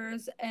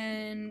survivors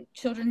and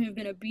children who've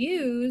been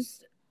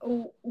abused,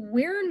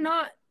 we're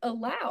not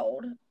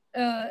allowed,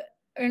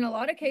 in a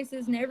lot of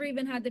cases, never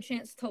even had the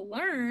chance to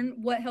learn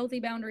what healthy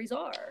boundaries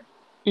are.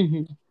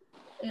 You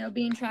know,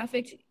 being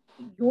trafficked,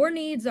 your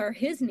needs are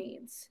his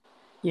needs.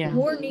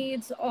 Your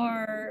needs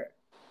are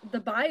the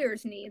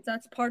buyer's needs.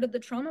 That's part of the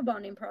trauma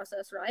bonding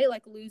process, right?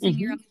 Like losing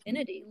your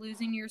identity,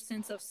 losing your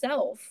sense of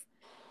self.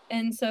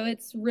 And so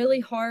it's really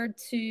hard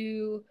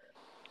to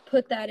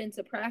put that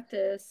into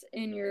practice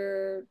in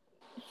your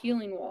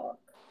healing walk.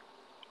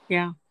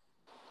 Yeah,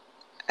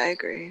 I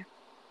agree.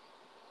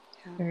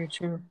 Yeah. Very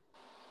true.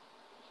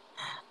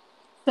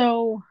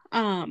 So,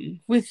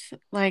 with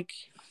like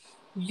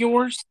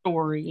your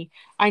story,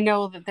 I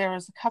know that there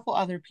was a couple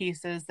other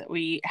pieces that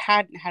we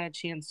hadn't had a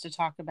chance to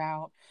talk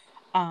about.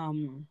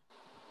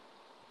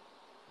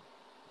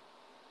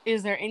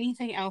 Is there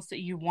anything else that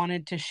you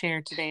wanted to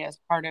share today as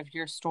part of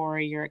your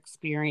story, your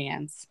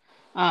experience,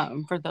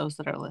 for those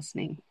that are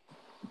listening?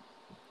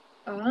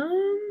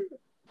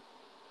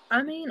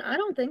 I mean, I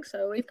don't think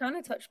so. We've kind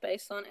of touched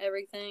base on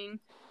everything.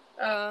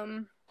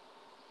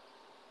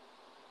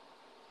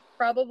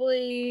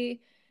 Probably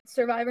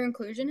survivor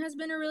inclusion has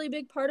been a really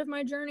big part of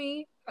my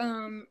journey.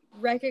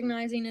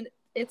 Recognizing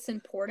its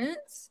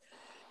importance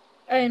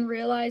and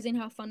realizing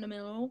how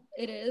fundamental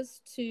it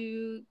is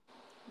to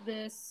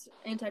this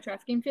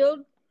anti-trafficking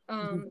field.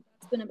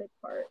 That's been a big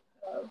part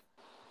of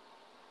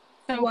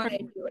why I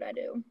do what I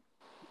do.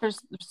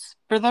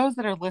 For those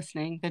that are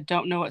listening that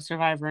don't know what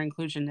survivor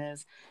inclusion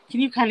is, can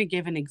you kind of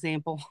give an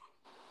example?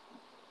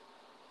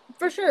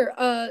 For sure.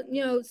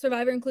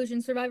 Survivor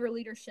inclusion, survivor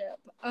leadership,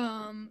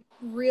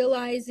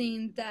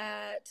 realizing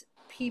that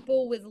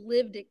people with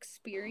lived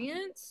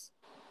experience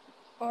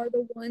are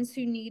the ones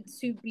who need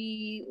to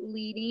be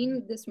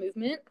leading this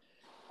movement.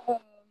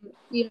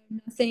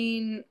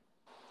 Nothing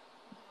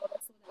about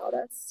us without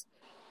us.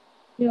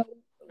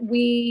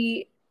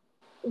 We're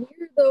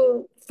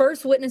the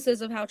first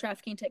witnesses of how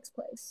trafficking takes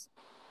place.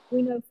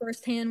 We know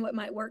firsthand what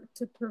might work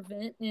to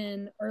prevent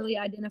and early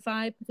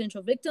identify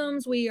potential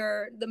victims. We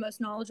are the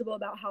most knowledgeable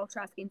about how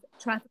traffickers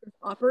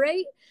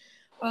operate.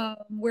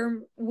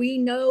 We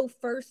know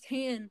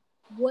firsthand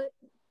what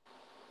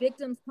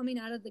victims coming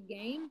out of the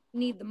game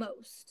need the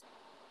most.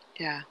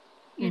 Yeah.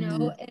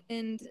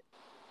 And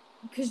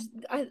because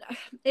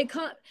it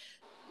can't.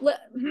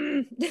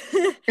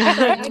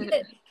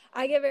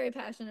 I get very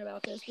passionate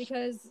about this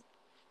because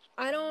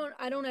I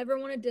don't ever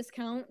want to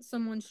discount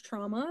someone's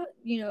trauma.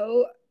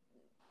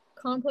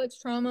 Complex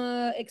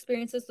trauma,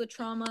 experiences with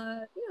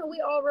trauma,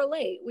 we all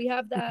relate. We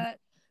have that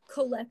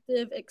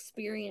collective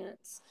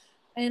experience.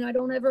 And I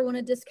don't ever want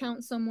to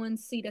discount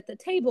someone's seat at the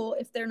table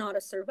if they're not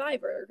a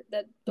survivor.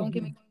 Don't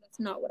get me wrong, that's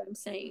not what I'm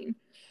saying.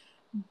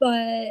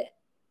 But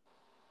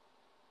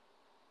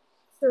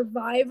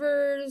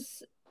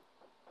survivors,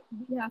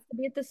 we have to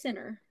be at the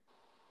center.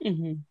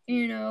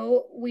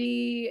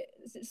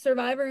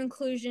 Survivor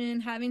inclusion,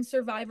 having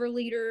survivor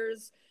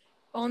leaders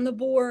on the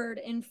board,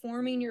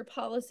 informing your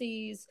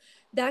policies,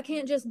 that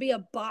can't just be a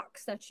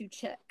box that you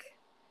check.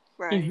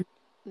 Right.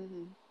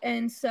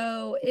 And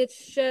so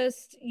it's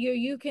just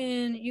you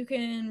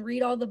can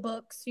read all the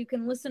books, you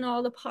can listen to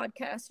all the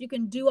podcasts, you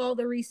can do all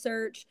the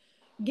research,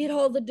 get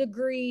all the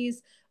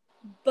degrees,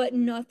 but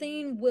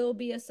nothing will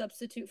be a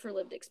substitute for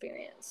lived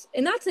experience.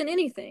 And that's in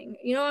anything.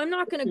 I'm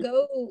not going to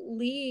go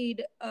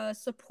lead a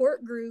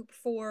support group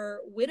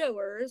for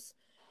widowers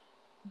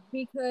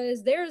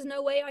because there is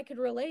no way I could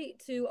relate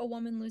to a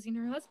woman losing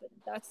her husband.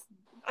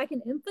 I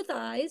can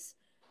empathize,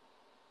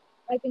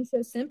 I can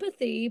show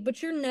sympathy,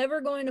 but you're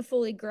never going to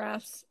fully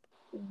grasp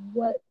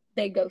what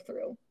they go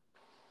through.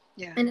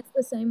 Yeah. And it's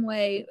the same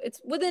way,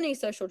 it's with any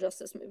social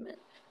justice movement.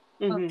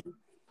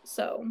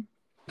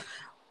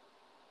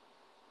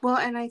 Well,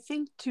 and I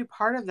think too,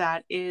 part of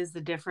that is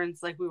the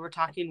difference, like we were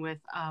talking with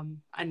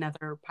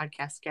another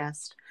podcast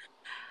guest,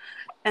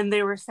 and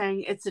they were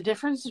saying it's the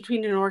difference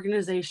between an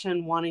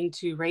organization wanting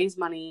to raise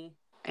money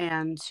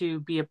and to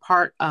be a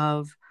part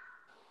of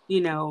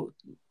the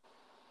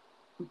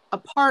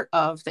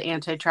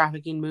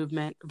anti-trafficking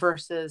movement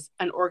versus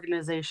an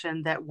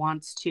organization that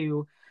wants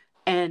to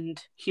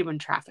end human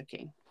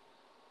trafficking.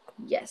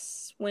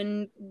 Yes,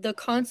 when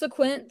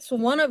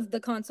one of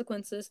the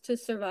consequences to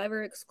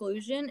survivor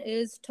exclusion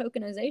is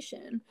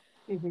tokenization.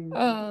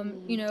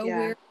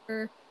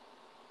 We're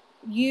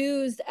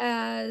used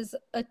as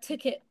a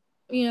ticket.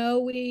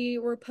 We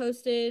were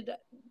posted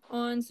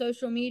on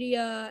social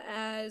media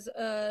as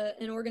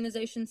an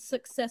organization's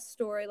success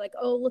story, like,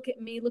 oh, look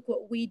at me, look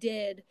what we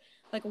did,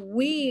 like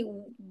we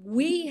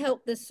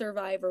helped this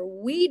survivor,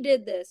 we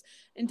did this.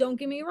 And don't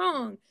get me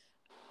wrong,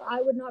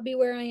 I would not be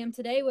where I am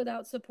today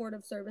without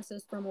supportive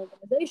services from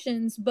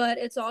organizations, but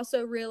it's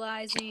also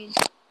realizing,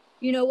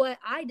 you know what,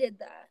 I did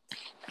that.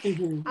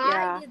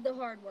 I did the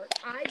hard work.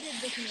 I did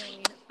the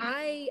healing.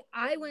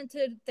 I went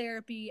to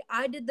therapy.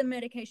 I did the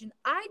medication.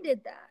 I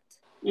did that.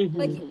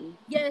 Like,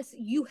 yes,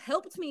 you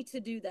helped me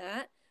to do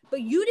that,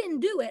 but you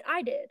didn't do it.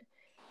 I did.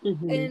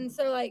 And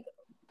so, like,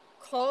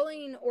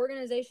 calling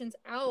organizations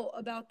out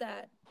about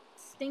that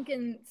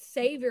stinking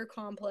savior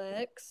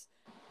complex.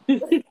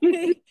 Yeah.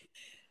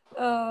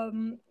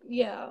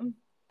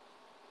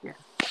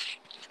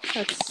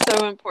 That's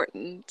so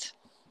important.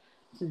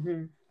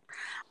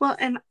 Well,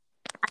 and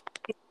I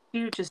think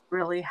you just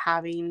really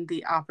having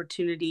the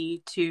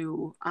opportunity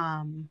to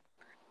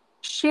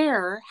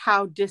share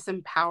how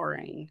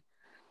disempowering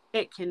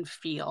it can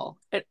feel.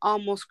 It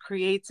almost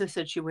creates a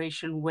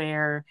situation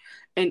where,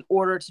 in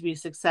order to be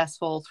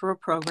successful through a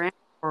program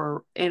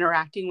or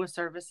interacting with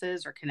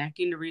services or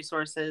connecting to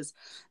resources,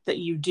 that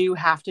you do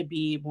have to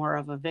be more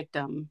of a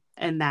victim,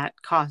 and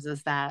that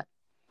causes that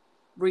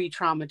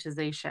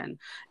re-traumatization.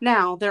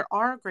 Now, there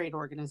are great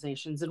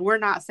organizations, and we're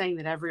not saying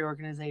that every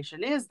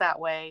organization is that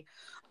way,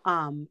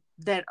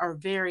 that are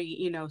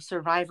very,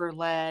 survivor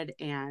led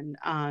and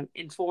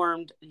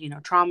informed,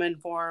 trauma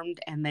informed,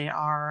 and they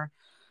are,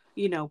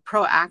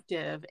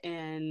 proactive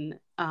in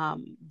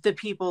the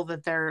people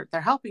that they're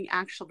helping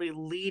actually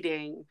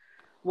leading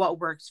what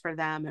works for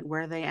them and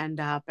where they end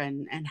up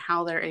and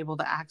how they're able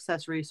to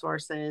access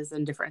resources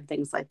and different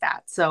things like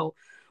that. So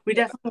we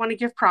definitely want to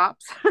give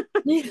props.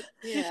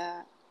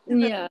 Yeah.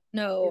 Yeah,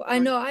 no, I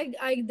know.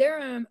 There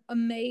are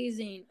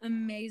amazing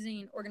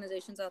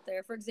organizations out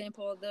there. For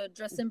example, the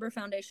December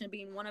Foundation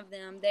being one of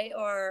them. They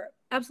are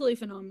absolutely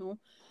phenomenal.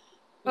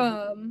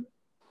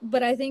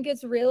 But I think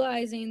it's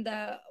realizing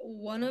that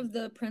one of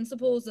the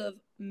principles of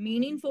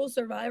meaningful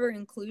survivor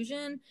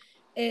inclusion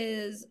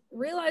is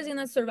realizing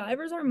that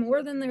survivors are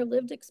more than their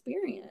lived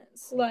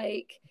experience.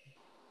 Like,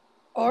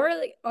 our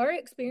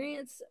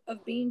experience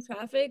of being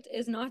trafficked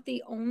is not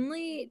the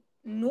only,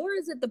 nor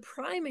is it the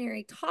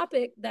primary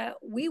topic that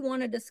we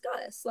want to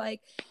discuss.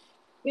 Like,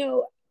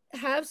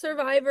 have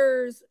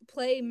survivors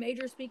play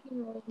major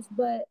speaking roles,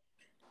 but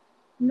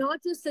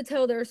not just to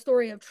tell their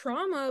story of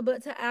trauma,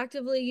 but to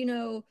actively,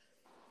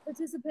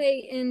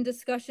 participate in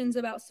discussions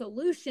about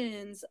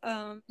solutions,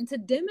 and to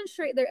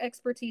demonstrate their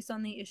expertise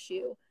on the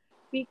issue.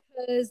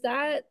 Because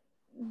that,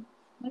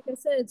 like I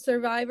said,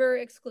 survivor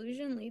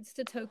exclusion leads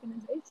to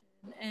tokenization,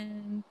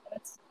 and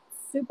that's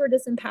super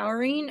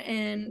disempowering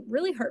and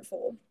really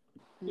hurtful.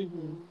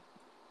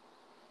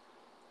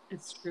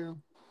 It's true.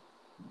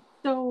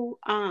 So,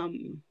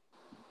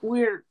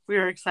 we're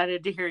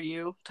excited to hear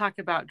you talk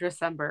about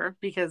December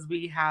because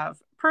we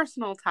have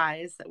personal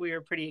ties that we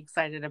are pretty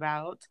excited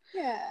about.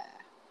 Yeah.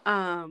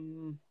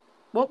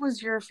 What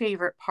was your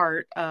favorite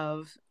part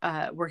of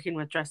working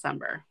with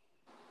December?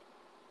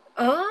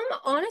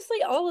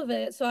 Honestly, all of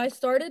it. So I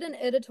started an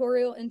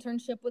editorial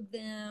internship with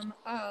them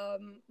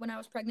when I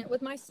was pregnant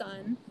with my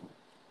son.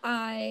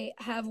 I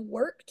have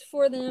worked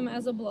for them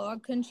as a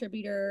blog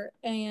contributor,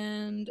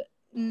 and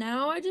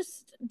now I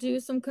just do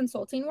some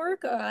consulting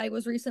work. I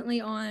was recently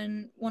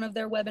on one of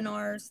their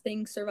webinars,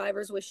 Things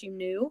Survivors Wish You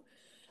Knew,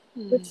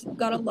 which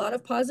got a lot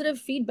of positive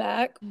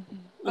feedback,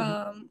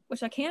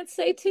 which I can't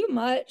say too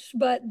much,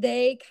 but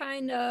they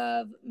kind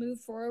of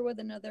moved forward with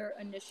another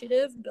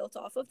initiative built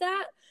off of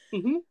that,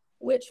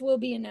 which will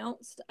be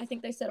announced. I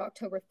think they said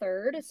October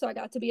 3rd. So I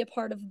got to be a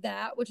part of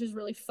that, which is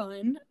really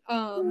fun.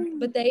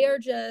 But they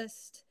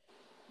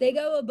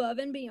go above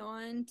and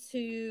beyond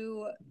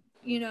to,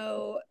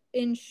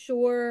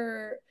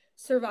 ensure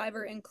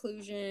survivor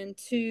inclusion,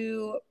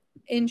 to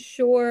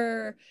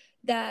ensure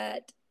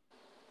that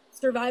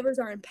survivors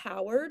are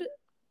empowered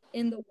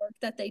in the work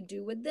that they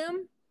do with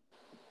them.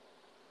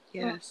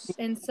 Yes.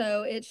 And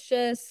so it's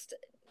just,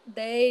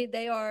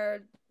 they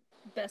are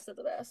best of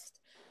the best.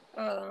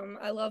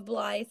 I love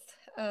Blythe.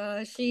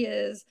 She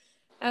is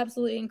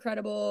absolutely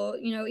incredible.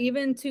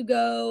 Even to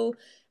go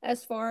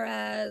as far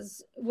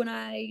as when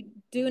I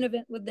do an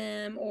event with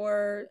them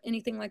or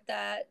anything like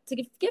that, to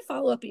get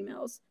follow-up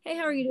emails. Hey,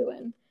 how are you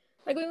doing?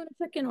 Like, we want to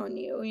check in on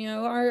you.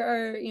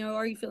 Are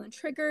you feeling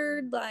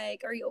triggered?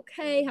 Like, are you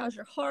okay? How's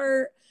your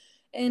heart?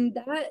 And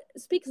that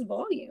speaks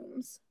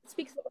volumes.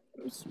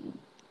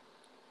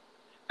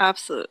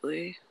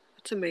 Absolutely.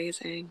 It's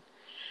amazing.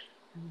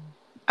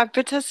 I've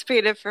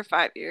participated for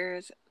 5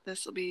 years.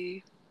 This will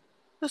be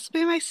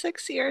my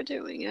 6th year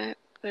doing it.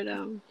 But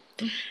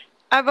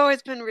I've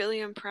always been really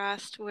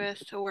impressed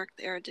with the work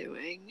they're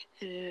doing.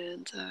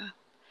 And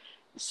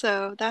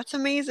so that's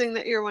amazing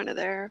that you're one of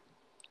their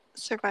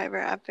survivor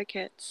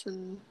advocates.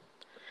 And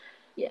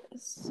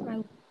yes, I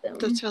love them.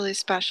 That's really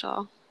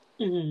special.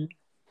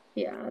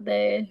 Yeah,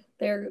 they're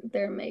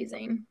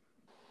amazing.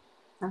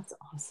 That's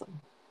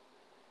awesome.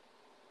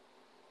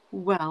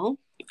 Well,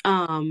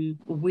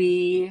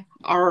 we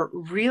are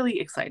really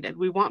excited.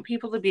 We want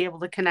people to be able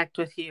to connect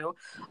with you.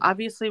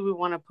 Obviously, we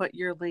want to put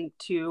your link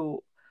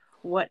to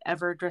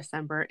whatever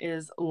December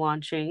is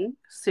launching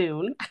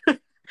soon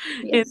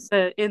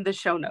in the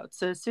show notes.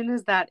 So as soon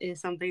as that is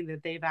something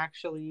that they've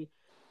actually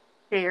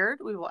shared,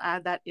 we will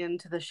add that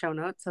into the show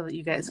notes so that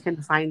you guys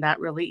can find that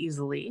really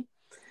easily.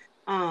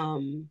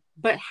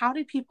 But how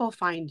do people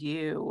find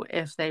you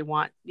if they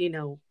want,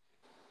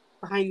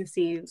 behind the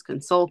scenes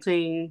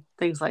consulting,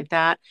 things like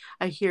that?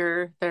 I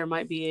hear there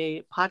might be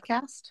a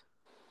podcast.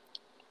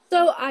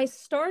 So I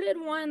started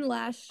one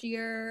last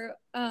year,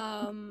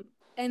 and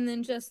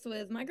then just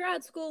with my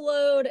grad school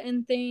load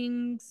and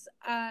things,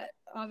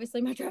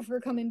 obviously my Trafficker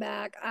coming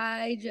back,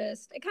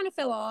 it kind of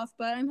fell off,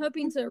 but I'm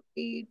hoping to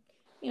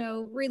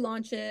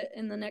relaunch it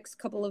in the next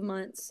couple of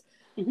months.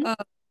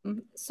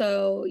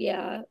 So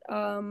yeah,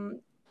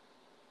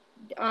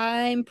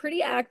 I'm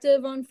pretty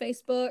active on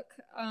Facebook.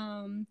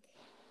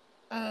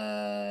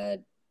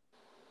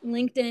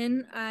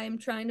 LinkedIn, I'm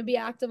trying to be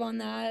active on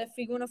that. If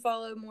you want to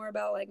follow more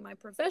about like my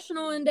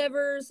professional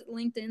endeavors,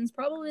 LinkedIn's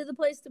probably the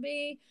place to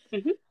be.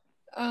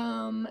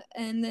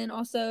 And then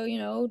also,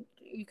 you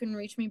can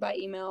reach me by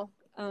email.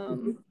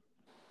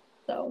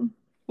 So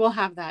we'll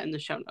have that in the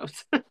show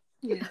notes.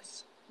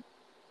 Yes.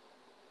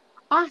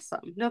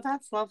 Awesome. No,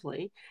 that's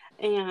lovely.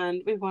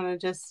 And we want to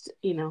just,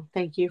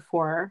 thank you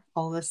for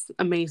all this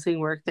amazing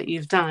work that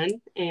you've done.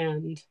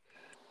 And,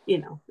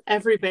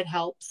 every bit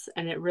helps.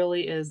 And it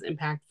really is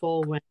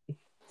impactful when,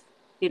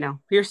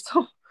 you're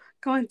still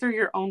going through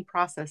your own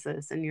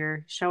processes and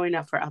you're showing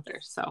up for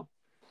others. So,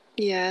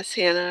 yes,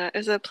 Hannah, it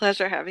was a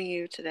pleasure having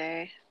you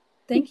today.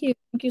 Thank you.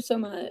 Thank you so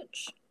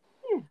much.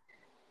 Yeah.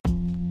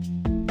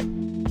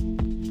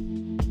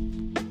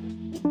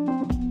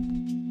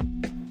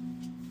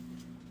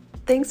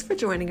 Thanks for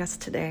joining us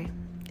today.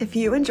 If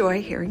you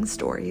enjoy hearing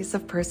stories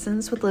of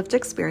persons with lived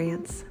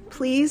experience,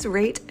 please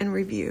rate and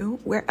review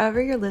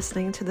wherever you're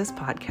listening to this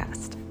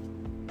podcast.